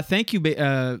 thank you,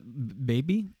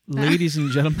 baby, ladies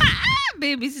and gentlemen.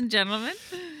 Babies and gentlemen.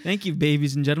 Thank you,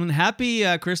 babies and gentlemen.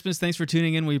 Happy Christmas! Thanks for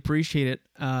tuning in. We appreciate it.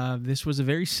 This was a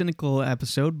very cynical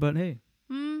episode, but hey,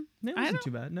 it wasn't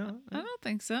too bad. No, I don't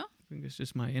think so. I think it's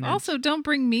just my inner. Also, don't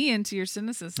bring me into your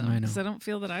cynicism I know. because I don't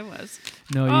feel that I was.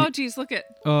 No. Oh, geez, look at.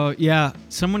 Oh yeah,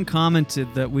 someone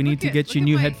commented that we need to get you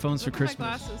new headphones for look at my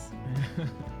Christmas. glasses.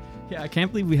 Yeah, I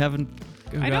can't believe we haven't.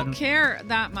 I don't care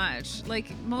that much.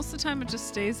 Like most of the time, it just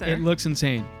stays there. It looks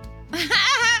insane.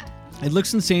 It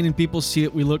looks insane, and people see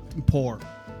it. We look poor.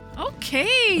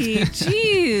 Okay,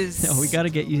 jeez. No, we got to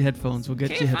get you headphones. We'll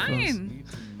get you headphones. Fine.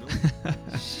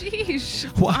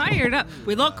 Sheesh. Wow. Fired up.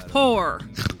 We look poor.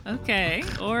 Okay.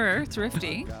 Or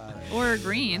thrifty. Or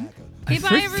green. Hey, bye,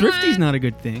 everyone. Thrifty's not a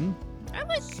good thing. I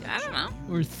don't know.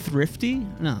 Or thrifty?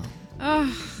 No. Oh.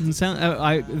 Doesn't sound. The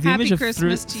Happy image of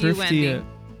Christmas to you, thrifty, Wendy.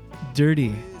 dirty.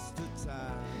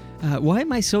 Why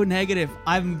am I so negative?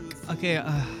 I'm okay.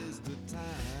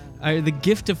 The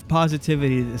gift of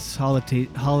positivity this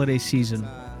holiday season.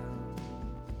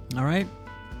 All right.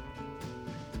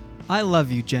 I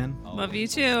love you, Jen. Love you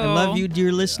too. I love you,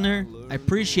 dear listener. I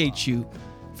appreciate you.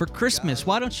 For Christmas,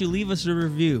 why don't you leave us a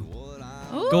review?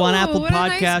 Ooh, Go on Apple what a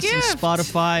nice Podcasts and gift.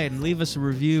 Spotify and leave us a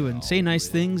review and say nice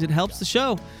things. It helps the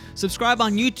show. Subscribe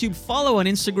on YouTube. Follow on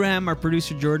Instagram. Our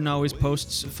producer Jordan always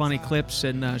posts funny clips,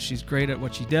 and she's great at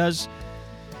what she does.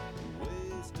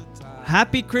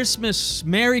 Happy Christmas,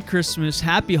 Merry Christmas,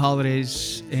 Happy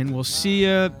Holidays, and we'll see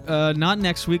you not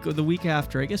next week or the week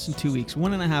after. I guess in 2 weeks,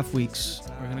 1.5 weeks.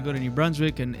 We're going to go to New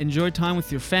Brunswick and enjoy time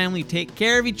with your family. Take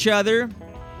care of each other.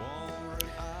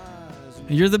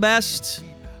 You're the best.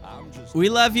 We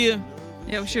love you.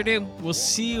 Yeah, we sure do. We'll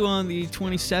see you on the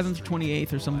 27th or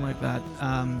 28th or something like that.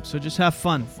 So just have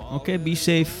fun, okay? Be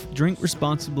safe. Drink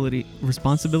responsibility.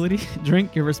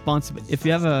 Drink your responsibility. If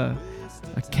you have a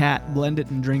cat, blend it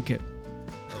and drink it.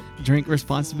 Drink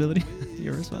responsibility.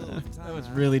 Your responsibility. That was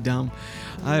really dumb.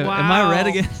 Wow. Am I red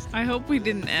again? I hope we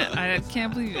didn't. I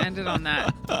can't believe you ended on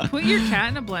that. Put your cat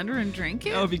in a blender and drink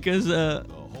it? No, because I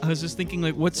was just thinking,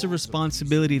 like, what's a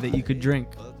responsibility that you could drink?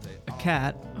 A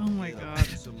cat. Oh my god.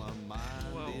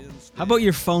 How about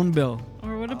your phone bill?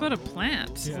 Or what about a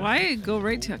plant? Yeah. Why go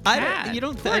right to a cat? You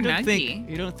don't Poor Nuggie.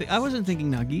 think. I wasn't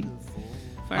thinking Nuggie.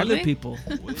 Farley? Other people.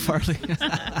 Farley.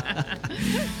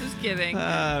 Just kidding. We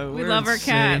We're love our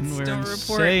insane. cats. We're Don't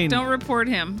insane. report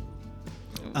him.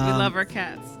 We love our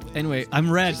cats. Anyway, I'm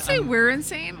red. Did you say we're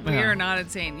insane? We Yeah. are not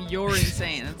insane. You're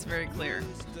insane. That's very clear.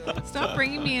 Stop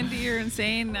bringing me into your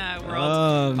insane world.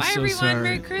 Oh, I'm Bye, so everyone. sorry.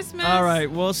 Merry Christmas. All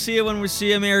right. We'll see you when we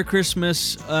see you. Merry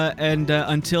Christmas. And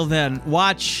until then,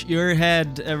 watch your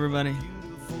head, everybody.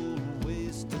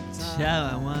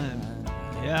 Yeah.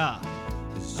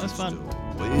 That was fun.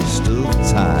 Waste of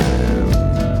time.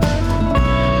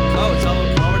 Oh, it's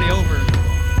already over.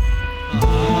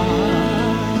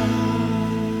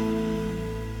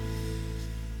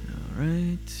 All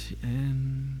right.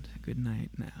 And good night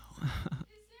now.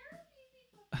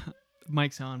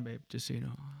 Mic's on, babe, just so you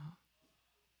know.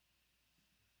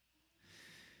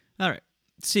 All right.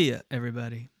 See ya,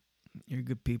 everybody. You're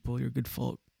good people. You're good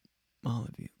folk. All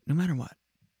of you. No matter what.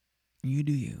 You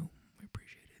do you.